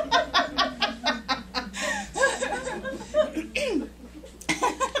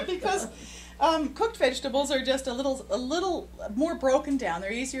because cooked vegetables are just a little more broken down.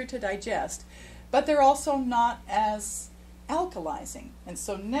 They're easier to digest, but they're also not as alkalizing. And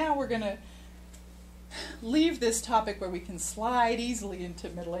so now we're going to leave this topic where we can slide easily into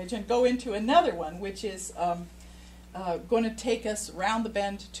middle age and go into another one, which is going to take us round the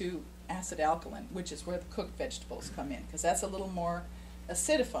bend to acid alkaline, which is where the cooked vegetables come in, because that's a little more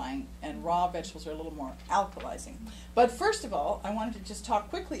acidifying and raw vegetables are a little more alkalizing. But first of all, I wanted to just talk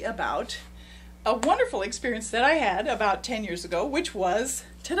quickly about a wonderful experience that I had about 10 years ago, which was,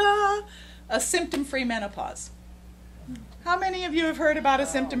 ta-da, a symptom-free menopause. How many of you have heard about a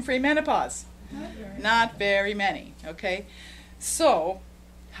symptom-free menopause? Not very many, okay? So,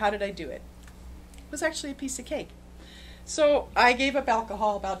 how did I do it? It was actually a piece of cake. So, I gave up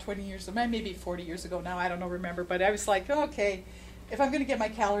alcohol about 20 years ago, maybe 40 years ago now, I don't know, remember, but I was like, okay, if I'm going to get my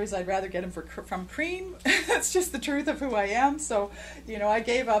calories, I'd rather get them from cream. That's just the truth of who I am. So, you know, I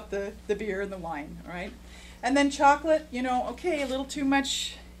gave up the beer and the wine, all right? And then chocolate, you know, okay, a little too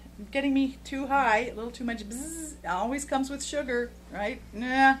much, getting me too high, a little too much bzzz, always comes with sugar, right?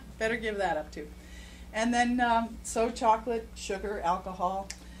 Nah, better give that up too. And then, so chocolate, sugar, alcohol,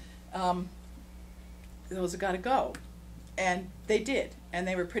 those have got to go. And they did. And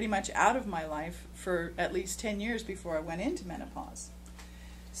they were pretty much out of my life for at least 10 years before I went into menopause.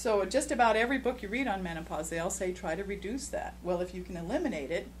 So just about every book you read on menopause, they all say try to reduce that. Well, if you can eliminate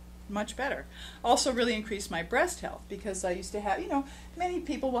it, much better. Also really increased my breast health, because I used to have, you know, many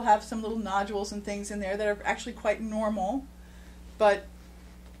people will have some little nodules and things in there that are actually quite normal, but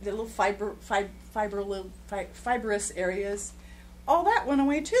the little fibrous areas, all that went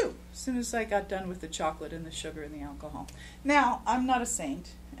away too, as soon as I got done with the chocolate and the sugar and the alcohol. Now, I'm not a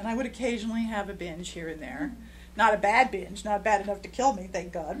saint, and I would occasionally have a binge here and there. Not a bad binge, not bad enough to kill me,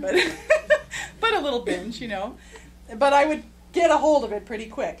 thank God, but, but a little binge, you know. But I would get a hold of it pretty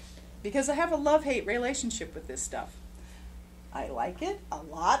quick, because I have a love-hate relationship with this stuff. I like it a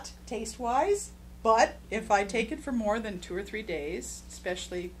lot, taste-wise, but if I take it for more than 2 or 3 days,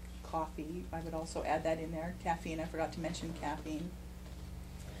 especially coffee, I would also add that in there, caffeine, I forgot to mention caffeine,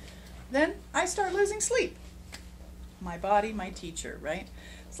 then I start losing sleep. My body, my teacher, right?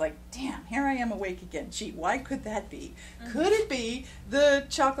 It's like, damn, here I am awake again. Gee, why could that be? Could it be the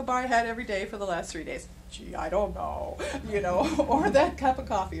chocolate bar I had every day for the last 3 days? Gee, I don't know, you know, or that cup of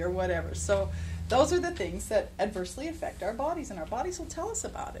coffee or whatever. So those are the things that adversely affect our bodies, and our bodies will tell us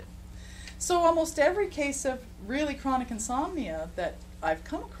about it. So almost every case of really chronic insomnia that I've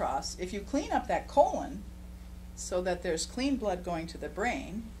come across, if you clean up that colon so that there's clean blood going to the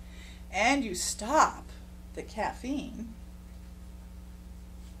brain, and you stop the caffeine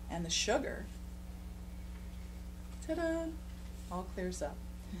and the sugar, ta-da, all clears up.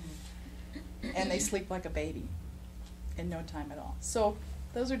 And they sleep like a baby in no time at all. So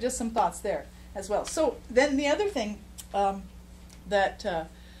those are just some thoughts there as well. So then the other thing that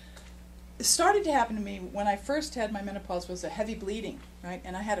started to happen to me when I first had my menopause was a heavy bleeding, right?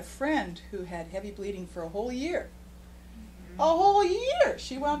 And I had a friend who had heavy bleeding for a whole year. A whole year!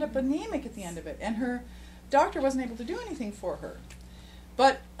 She wound up anemic at the end of it, and her doctor wasn't able to do anything for her.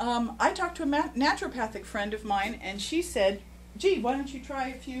 But I talked to a naturopathic friend of mine, and she said, gee, why don't you try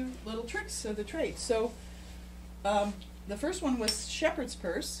a few little tricks of the trade? So the first one was shepherd's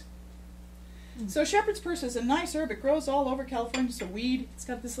purse. So shepherd's purse is a nice herb. It grows all over California. It's a weed. It's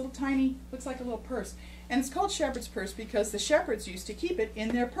got this little tiny, looks like a little purse. And it's called shepherd's purse because the shepherds used to keep it in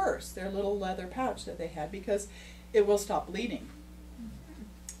their purse, their little leather pouch that they had, because it will stop bleeding.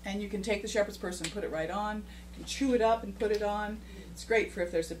 And you can take the shepherd's purse and put it right on. You can chew it up and put it on. It's great for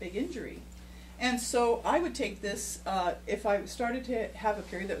if there's a big injury. And so I would take this, if I started to have a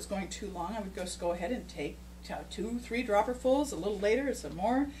period that was going too long, I would just go ahead and take 2-3 dropperfuls. A little later, some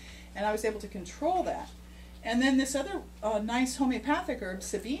more. And I was able to control that. And then this other nice homeopathic herb,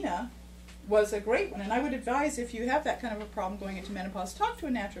 Sabina, was a great one. And I would advise, if you have that kind of a problem going into menopause, talk to a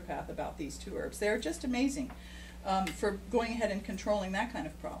naturopath about these two herbs. They're just amazing for going ahead and controlling that kind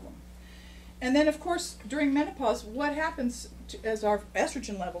of problem. And then, of course, during menopause, what happens as our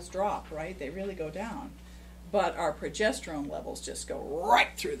estrogen levels drop, right? They really go down. But our progesterone levels just go right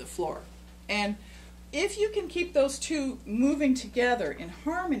through the floor. And if you can keep those two moving together in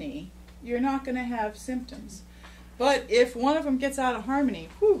harmony, you're not going to have symptoms. But if one of them gets out of harmony,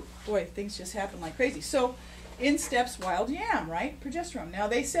 whew, boy, things just happen like crazy. So in steps wild yam, right? Progesterone. Now,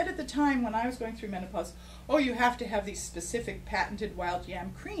 they said at the time when I was going through menopause, oh, you have to have these specific patented wild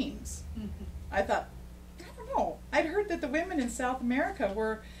yam creams. I thought, I don't know. I'd heard that the women in South America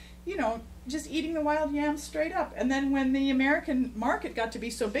were, you know, just eating the wild yams straight up. And then when the American market got to be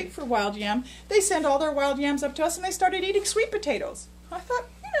so big for wild yam, they sent all their wild yams up to us and they started eating sweet potatoes. I thought,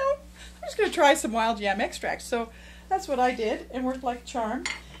 you know, I'm just going to try some wild yam extract. So that's what I did and worked like a charm.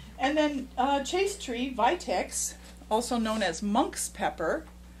 And then chaste tree, Vitex, also known as monk's pepper,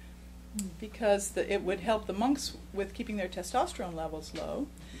 because it would help the monks with keeping their testosterone levels low.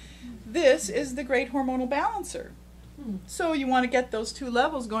 This is the great hormonal balancer. So you want to get those two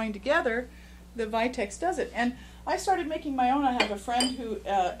levels going together, the Vitex does it. And I started making my own. I have a friend who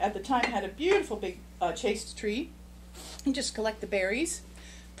at the time had a beautiful big chaste tree. You just collect the berries,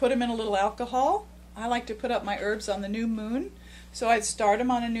 put them in a little alcohol. I like to put up my herbs on the new moon. So I'd start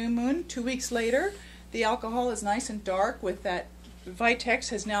them on a new moon. 2 weeks later, the alcohol is nice and dark with that. Vitex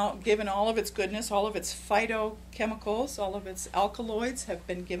has now given all of its goodness, all of its phytochemicals, all of its alkaloids have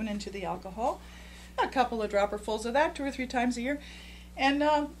been given into the alcohol. A couple of dropperfuls of that 2 or 3 times a year. And,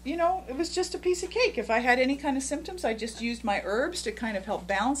 you know, it was just a piece of cake. If I had any kind of symptoms, I just used my herbs to kind of help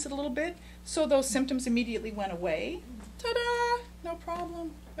balance it a little bit. So those symptoms immediately went away. Ta-da! No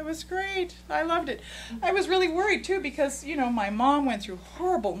problem. It was great. I loved it. I was really worried, too, because, you know, my mom went through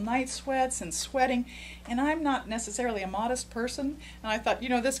horrible night sweats and sweating, and I'm not necessarily a modest person, and I thought, you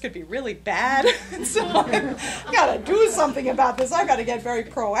know, this could be really bad, so I've got to do something about this. I've got to get very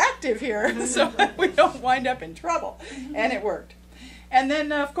proactive here so we don't wind up in trouble, and it worked. And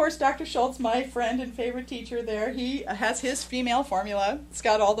then, of course, Dr. Schultz, my friend and favorite teacher there, he has his female formula. It's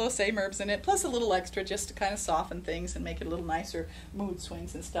got all those same herbs in it, plus a little extra just to kind of soften things and make it a little nicer, mood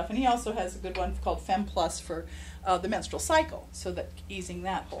swings and stuff. And he also has a good one called Fem Plus for the menstrual cycle, so that easing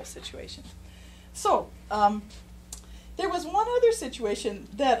that whole situation. So there was one other situation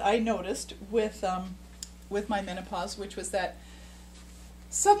that I noticed with my menopause, which was that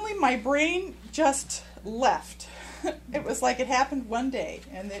suddenly my brain just left. It was like it happened one day,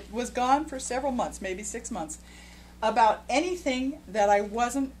 and it was gone for several months, maybe 6 months, about anything that I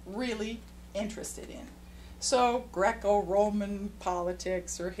wasn't really interested in. So Greco-Roman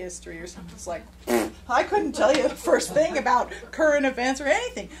politics or history or something. It's like, I couldn't tell you the first thing about current events or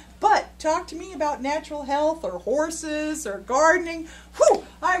anything. But talk to me about natural health or horses or gardening. Whew,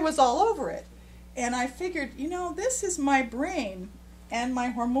 I was all over it. And I figured, you know, this is my brain and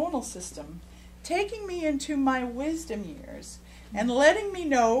my hormonal system taking me into my wisdom years and letting me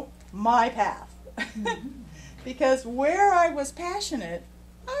know my path. Because where I was passionate,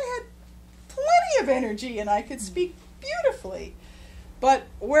 I had plenty of energy and I could speak beautifully. But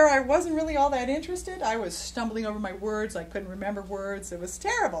where I wasn't really all that interested, I was stumbling over my words. I couldn't remember words. It was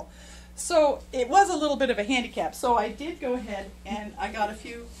terrible. So it was a little bit of a handicap. So I did go ahead and I got a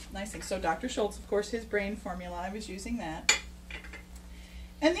few nice things. So Dr. Schultz, of course, his brain formula, I was using that.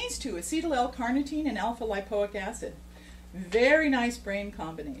 And these two, acetyl L-carnitine and alpha-lipoic acid. Very nice brain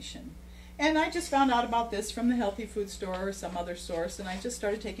combination. And I just found out about this from the healthy food store or some other source, and I just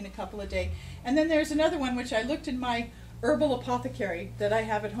started taking a couple a day. And then there's another one which I looked in my herbal apothecary that I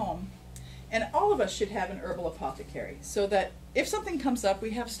have at home. And all of us should have an herbal apothecary so that if something comes up,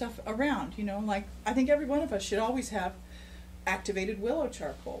 we have stuff around, you know, like I think every one of us should always have activated willow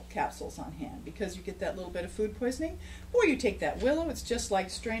charcoal capsules on hand, because you get that little bit of food poisoning. Or you take that willow, it's just like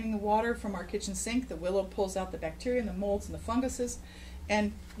straining the water from our kitchen sink. The willow pulls out the bacteria and the molds and the funguses,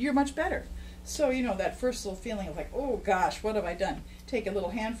 and you're much better. So, you know, that first little feeling of like, oh gosh, what have I done? Take a little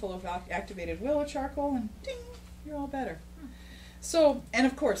handful of activated willow charcoal and ding, you're all better. So, and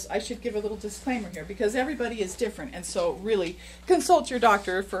of course, I should give a little disclaimer here, because everybody is different, and so really consult your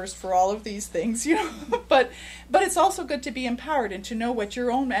doctor first for all of these things, you know. but it's also good to be empowered and to know what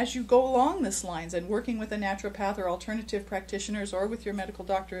your own, as you go along this lines and working with a naturopath or alternative practitioners or with your medical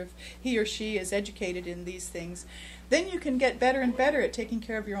doctor if he or she is educated in these things, then you can get better and better at taking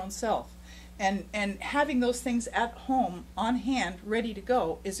care of your own self. And having those things at home, on hand, ready to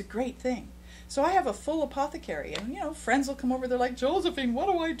go is a great thing. So I have a full apothecary, and, you know, friends will come over, they're like, Josephine, what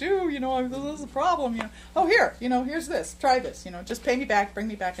do I do? You know, this is a problem, you know. Oh, here, you know, here's this, try this, you know, just pay me back, bring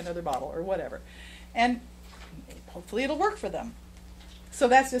me back another bottle, or whatever. And hopefully it'll work for them. So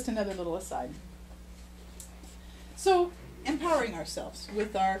that's just another little aside. So, empowering ourselves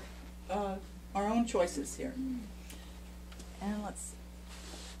with our own choices here. And let's see.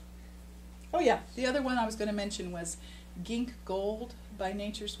 Oh yeah, the other one I was going to mention was Gink Gold by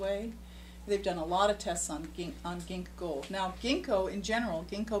Nature's Way. They've done a lot of tests on Gink Gold. Now, ginkgo in general,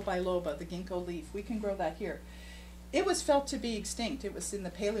 Ginkgo biloba, the ginkgo leaf, we can grow that here. It was felt to be extinct. It was in the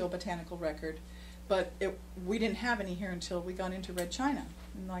Paleobotanical Record, but we didn't have any here until we got into Red China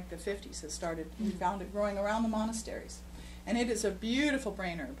in like the 50s. We found it growing around the monasteries. And it is a beautiful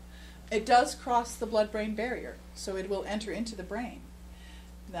brain herb. It does cross the blood-brain barrier, so it will enter into the brain.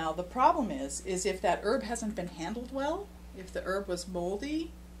 Now, the problem is if that herb hasn't been handled well, if the herb was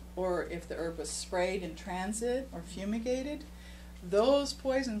moldy, or if the herb was sprayed in transit or fumigated, those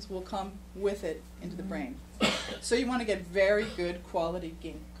poisons will come with it into the brain. So you want to get very good quality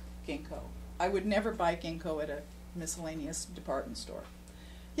ginkgo. I would never buy ginkgo at a miscellaneous department store.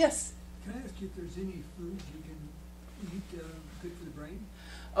 Yes? Can I ask you if there's any foods you can eat good for the brain?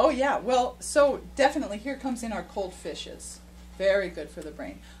 Oh yeah, well, so definitely here comes in our cold fishes. Very good for the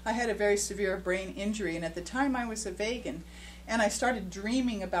brain. I had a very severe brain injury, and at the time I was a vegan, and I started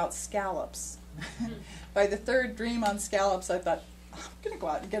dreaming about scallops. By the third dream on scallops, I thought, I'm going to go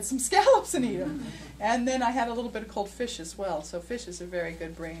out and get some scallops and eat them. And then I had a little bit of cold fish as well. So fish is a very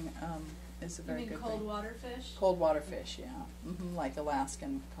good brain. Is a very you mean good cold brain. water fish? Cold water fish, yeah, like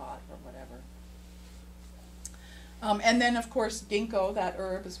Alaskan cod or whatever. And then, of course, ginkgo, that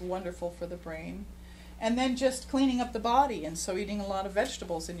herb, is wonderful for the brain. And then just cleaning up the body, and so eating a lot of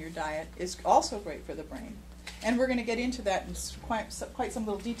vegetables in your diet is also great for the brain. And we're going to get into that in quite some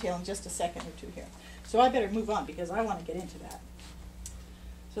little detail in just a second or two here. So I better move on because I want to get into that.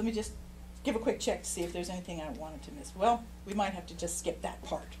 So let me just give a quick check to see if there's anything I wanted to miss. Well, we might have to just skip that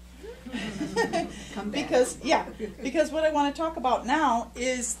part. Because what I want to talk about now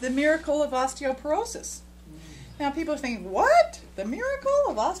is the miracle of osteoporosis. Now people are thinking, what? The miracle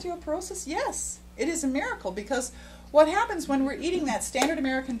of osteoporosis? Yes, it is a miracle, because what happens when we're eating that standard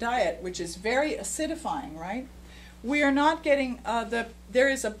American diet, which is very acidifying, right? We are not getting, there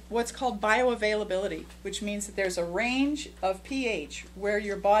is what's called bioavailability, which means that there's a range of pH where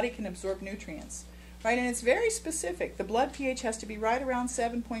your body can absorb nutrients, right? And it's very specific. The blood pH has to be right around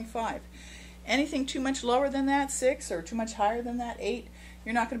 7.5. Anything too much lower than that, 6, or too much higher than that, 8,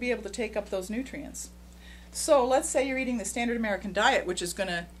 you're not going to be able to take up those nutrients. So let's say you're eating the standard American diet, which is going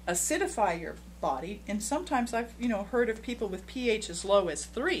to acidify your body, and sometimes I've heard of people with pH as low as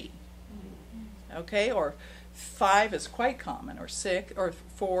 3, okay, or 5 is quite common, or 6, or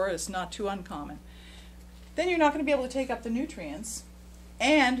 4 is not too uncommon. Then you're not going to be able to take up the nutrients,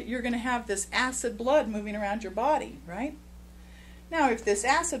 and you're going to have this acid blood moving around your body, right? Now, if this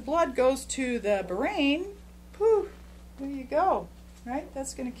acid blood goes to the brain, poof, there you go, right?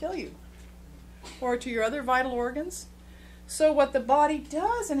 That's going to kill you. Or to your other vital organs. So what the body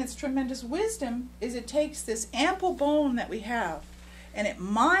does in its tremendous wisdom is it takes this ample bone that we have and it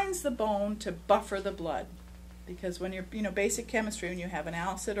mines the bone to buffer the blood. Because when you're, basic chemistry, when you have an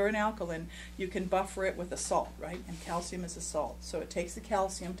acid or an alkaline, you can buffer it with a salt, right? And calcium is a salt. So it takes the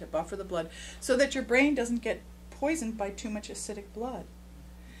calcium to buffer the blood so that your brain doesn't get poisoned by too much acidic blood.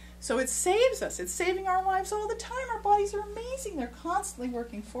 So it saves us. It's saving our lives all the time. Our bodies are amazing. They're constantly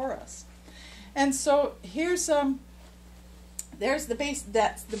working for us. And so here's there's the base.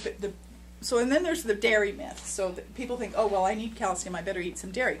 That's the so, and then there's the dairy myth. So people think, oh well, I need calcium. I better eat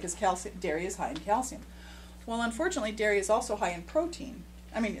some dairy because dairy is high in calcium. Well, unfortunately, dairy is also high in protein.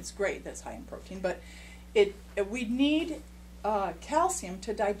 I mean, it's great that's high in protein, but we need calcium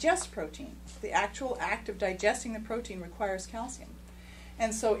to digest protein. The actual act of digesting the protein requires calcium.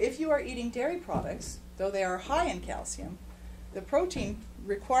 And so if you are eating dairy products, though they are high in calcium, the protein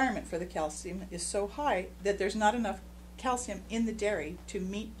requirement for the calcium is so high that there's not enough calcium in the dairy to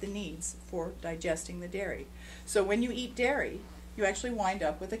meet the needs for digesting the dairy. So when you eat dairy, you actually wind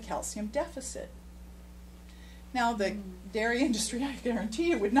up with a calcium deficit. Now, the dairy industry, I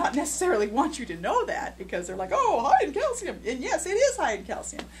guarantee you, would not necessarily want you to know that because they're like, oh, high in calcium. And yes, it is high in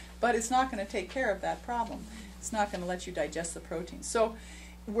calcium, but it's not going to take care of that problem. It's not going to let you digest the protein. So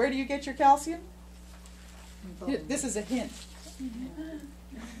where do you get your calcium? This is a hint.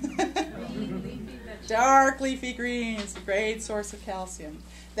 Dark leafy greens, a great source of calcium.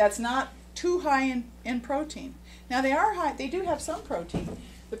 That's not too high in protein. Now they are high. They do have some protein.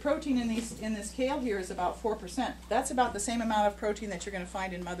 The protein in this kale here is about 4%. That's about the same amount of protein that you're going to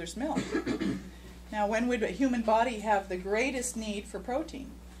find in mother's milk. Now, when would a human body have the greatest need for protein?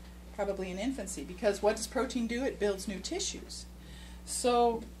 Probably in infancy, because what does protein do? It builds new tissues.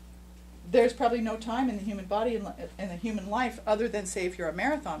 So there's probably no time in the human body, in the human life, other than, say, if you're a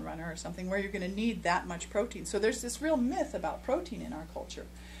marathon runner or something, where you're going to need that much protein. So there's this real myth about protein in our culture.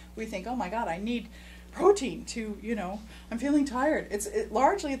 We think, oh my God, I need protein to, I'm feeling tired.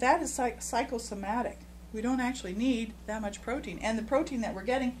 Largely that is psychosomatic. We don't actually need that much protein. And the protein that we're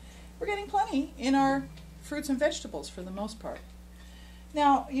getting plenty in our fruits and vegetables for the most part.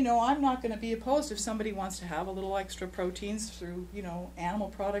 Now, I'm not going to be opposed if somebody wants to have a little extra proteins through, animal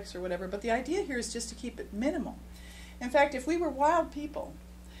products or whatever, but the idea here is just to keep it minimal. In fact, if we were wild people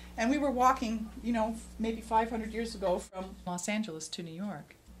and we were walking, maybe 500 years ago from Los Angeles to New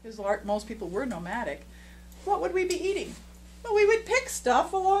York, because most people were nomadic, what would we be eating? Well, we would pick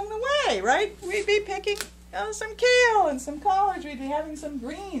stuff along the way, right? We'd be picking some kale and some collard. We'd be having some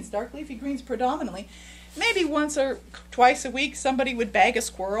greens, dark leafy greens predominantly. Maybe once or twice a week somebody would bag a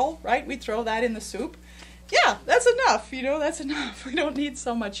squirrel, right? We'd throw that in the soup. Yeah, that's enough, that's enough. We don't need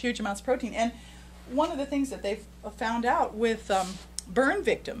so much huge amounts of protein. And one of the things that they've found out with burn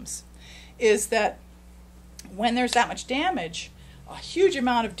victims is that when there's that much damage, a huge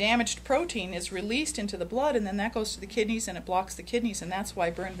amount of damaged protein is released into the blood, and then that goes to the kidneys and it blocks the kidneys, and that's why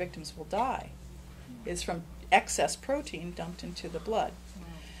burn victims will die, is from excess protein dumped into the blood.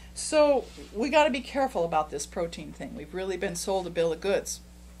 So we got to be careful about this protein thing. We've really been sold a bill of goods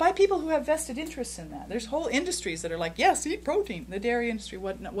by people who have vested interests in that. There's whole industries that are like, yes, eat protein. The dairy industry,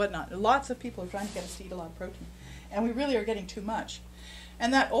 whatnot. Lots of people are trying to get us to eat a lot of protein. And we really are getting too much.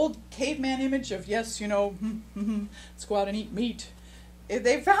 And that old caveman image of, yes, let's go out and eat meat.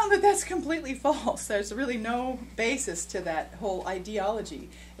 They found that that's completely false. There's really no basis to that whole ideology.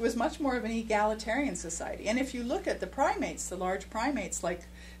 It was much more of an egalitarian society. And if you look at the primates, the large primates like,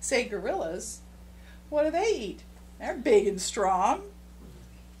 say, gorillas, what do they eat? They're big and strong.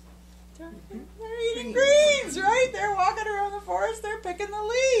 They're eating greens, right? They're walking around the forest, they're picking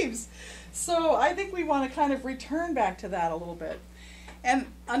the leaves. So I think we want to kind of return back to that a little bit. And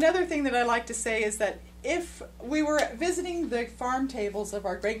another thing that I like to say is that if we were visiting the farm tables of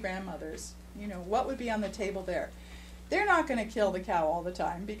our great-grandmothers, what would be on the table there? They're not going to kill the cow all the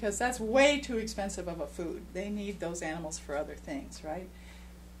time because that's way too expensive of a food. They need those animals for other things, right?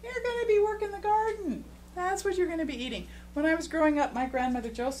 You're going to be working the garden. That's what you're going to be eating. When I was growing up, my grandmother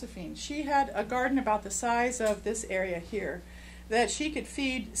Josephine, she had a garden about the size of this area here that she could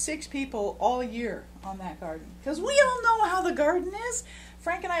feed 6 people all year on that garden. Because we all know how the garden is.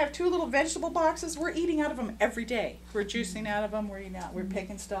 Frank and I have 2 little vegetable boxes. We're eating out of them every day. We're juicing out of them. We're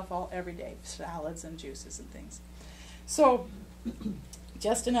picking stuff every day, salads and juices and things. So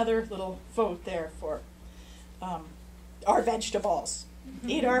just another little vote there for our vegetables.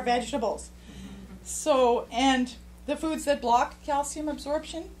 Eat our vegetables. So, and the foods that block calcium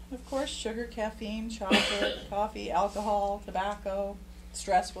absorption, of course, sugar, caffeine, chocolate, coffee, alcohol, tobacco,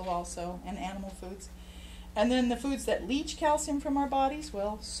 stress will also, and animal foods. And then the foods that leach calcium from our bodies,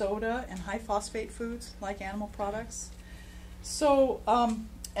 well, soda and high phosphate foods like animal products. So,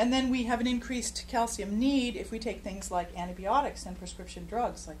 and then we have an increased calcium need if we take things like antibiotics and prescription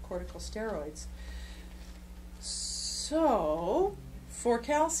drugs like corticosteroids. So, for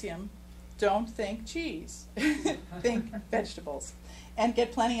calcium, don't think cheese. Think vegetables. And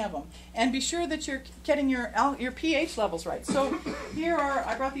get plenty of them. And be sure that you're getting your pH levels right. So here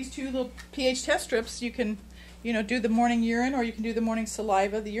I brought these 2 little pH test strips. You can do the morning urine, or you can do the morning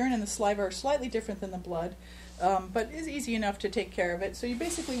saliva. The urine and the saliva are slightly different than the blood, but it's easy enough to take care of it. So you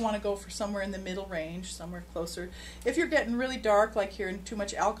basically want to go for somewhere in the middle range, somewhere closer. If you're getting really dark, like you're in too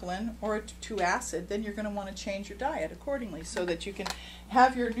much alkaline or too acid, then you're going to want to change your diet accordingly so that you can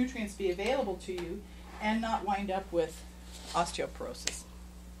have your nutrients be available to you and not wind up with osteoporosis.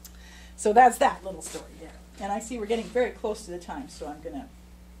 So that's that little story there. And I see we're getting very close to the time, so I'm going to...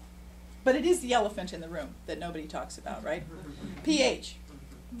 But it is the elephant in the room that nobody talks about, right? pH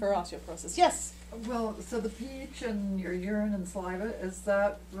for osteoporosis. Yes? Well, so the pH in your urine and saliva, is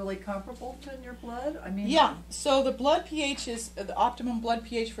that really comparable to in your blood? I mean, Yeah. So the blood pH is, the optimum blood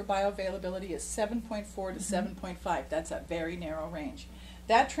pH for bioavailability is 7.4 to 7.5. That's a very narrow range.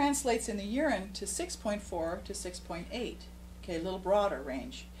 That translates in the urine to 6.4 to 6.8. Okay, a little broader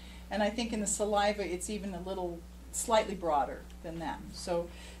range. And I think in the saliva it's even a little slightly broader than that. So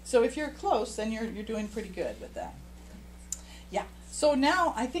if you're close, then you're doing pretty good with that. Yeah. So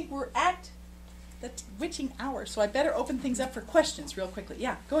now I think we're at the witching hour, so I better open things up for questions real quickly.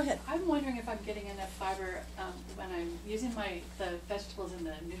 Yeah, go ahead. I'm wondering if I'm getting enough fiber when I'm using the vegetables in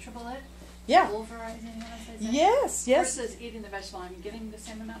the NutriBullet. Yeah. Pulverizing, you want to say that? Yes, yes. Versus eating the vegetable, I'm getting the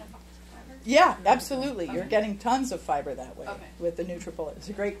same amount of fiber? Yeah, absolutely. You're Okay. getting tons of fiber that way Okay. with the NutriBullet. It's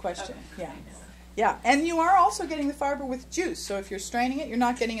a great question. Okay. Yeah. Yeah, and you are also getting the fiber with juice. So if you're straining it, you're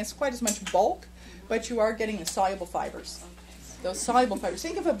not getting quite as much bulk, but you are getting the soluble fibers. Those soluble fibers.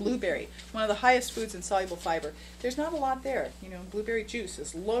 Think of a blueberry, one of the highest foods in soluble fiber. There's not a lot there. Blueberry juice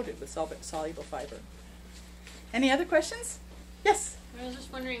is loaded with soluble fiber. Any other questions? Yes? I was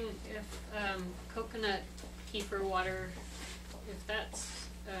just wondering if coconut kefir water, if that's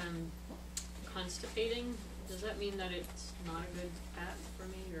constipating, does that mean that it's not a good fat for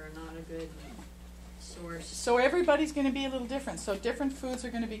me or not a good source? So everybody's going to be a little different. So different foods are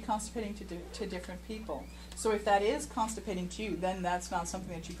going to be constipating to different people. So if that is constipating to you, then that's not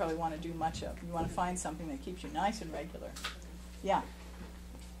something that you probably want to do much of. You want to find something that keeps you nice and regular. Yeah.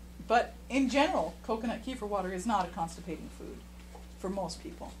 But in general, coconut kefir water is not a constipating food for most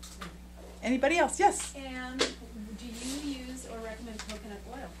people. Anybody else? Yes? And do you use or recommend coconut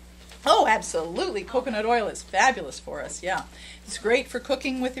oil? Oh, absolutely. Coconut oil is fabulous for us, yeah. It's great for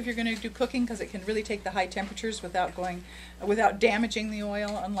cooking with if you're going to do cooking because it can really take the high temperatures without damaging the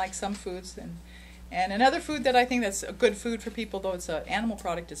oil, unlike some foods. And another food that I think that's a good food for people, though it's an animal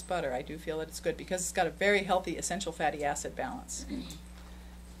product, is butter. I do feel that it's good because it's got a very healthy essential fatty acid balance.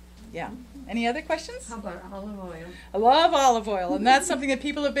 Yeah. Any other questions? How about olive oil? I love olive oil, and that's something that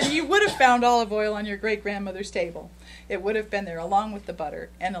people have been... You would have found olive oil on your great-grandmother's table. It would have been there, along with the butter,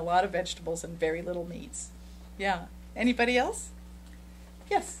 and a lot of vegetables and very little meats. Yeah. Anybody else?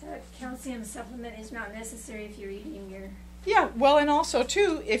 Yes? Calcium supplement is not necessary if you're eating your... Yeah, well, and also,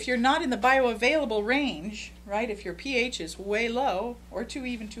 too, if you're not in the bioavailable range, right, if your pH is way low or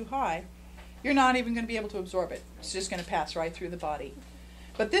even too high, you're not even going to be able to absorb it. It's just going to pass right through the body.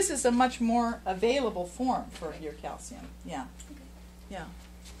 But this is a much more available form for your calcium. Yeah. Yeah.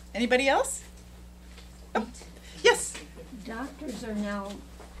 Anybody else? Oh. Yes? Doctors are now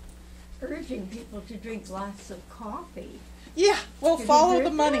urging people to drink lots of coffee. Yeah, well, Have you follow heard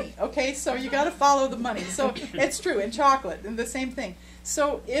the money, okay? So you got to follow the money. So it's true, and chocolate, and the same thing.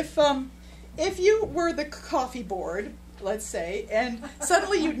 So if you were the coffee board, let's say, and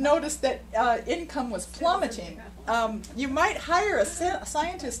suddenly you'd notice that income was plummeting, you might hire a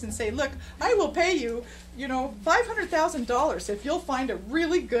scientist and say, look, I will pay you, $500,000 if you'll find a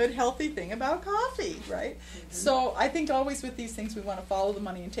really good, healthy thing about coffee, right? So I think always with these things we want to follow the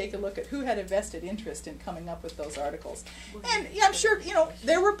money and take a look at who had a vested interest in coming up with those articles. And yeah, I'm sure,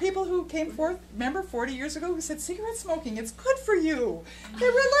 there were people who came forth, remember 40 years ago, who said cigarette smoking, it's good for you. It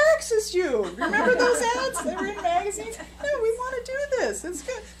relaxes you. Remember those ads? They were in magazines. No, we want to do this. It's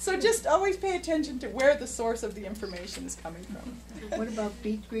good. So just always pay attention to where the source of the information is coming from. What about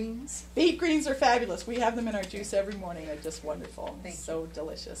beet greens? Beet greens are fabulous. We have them in our juice every morning. They're just wonderful. So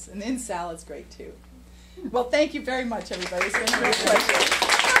delicious. And in salad's great too. Well, thank you very much, everybody. It's been a real pleasure.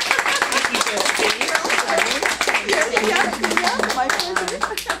 Yeah, my pleasure.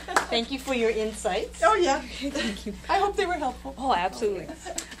 Thank you for your insights. Oh, yeah. Thank you. I hope they were helpful. Oh, absolutely.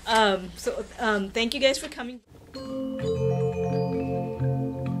 Thank you guys for coming.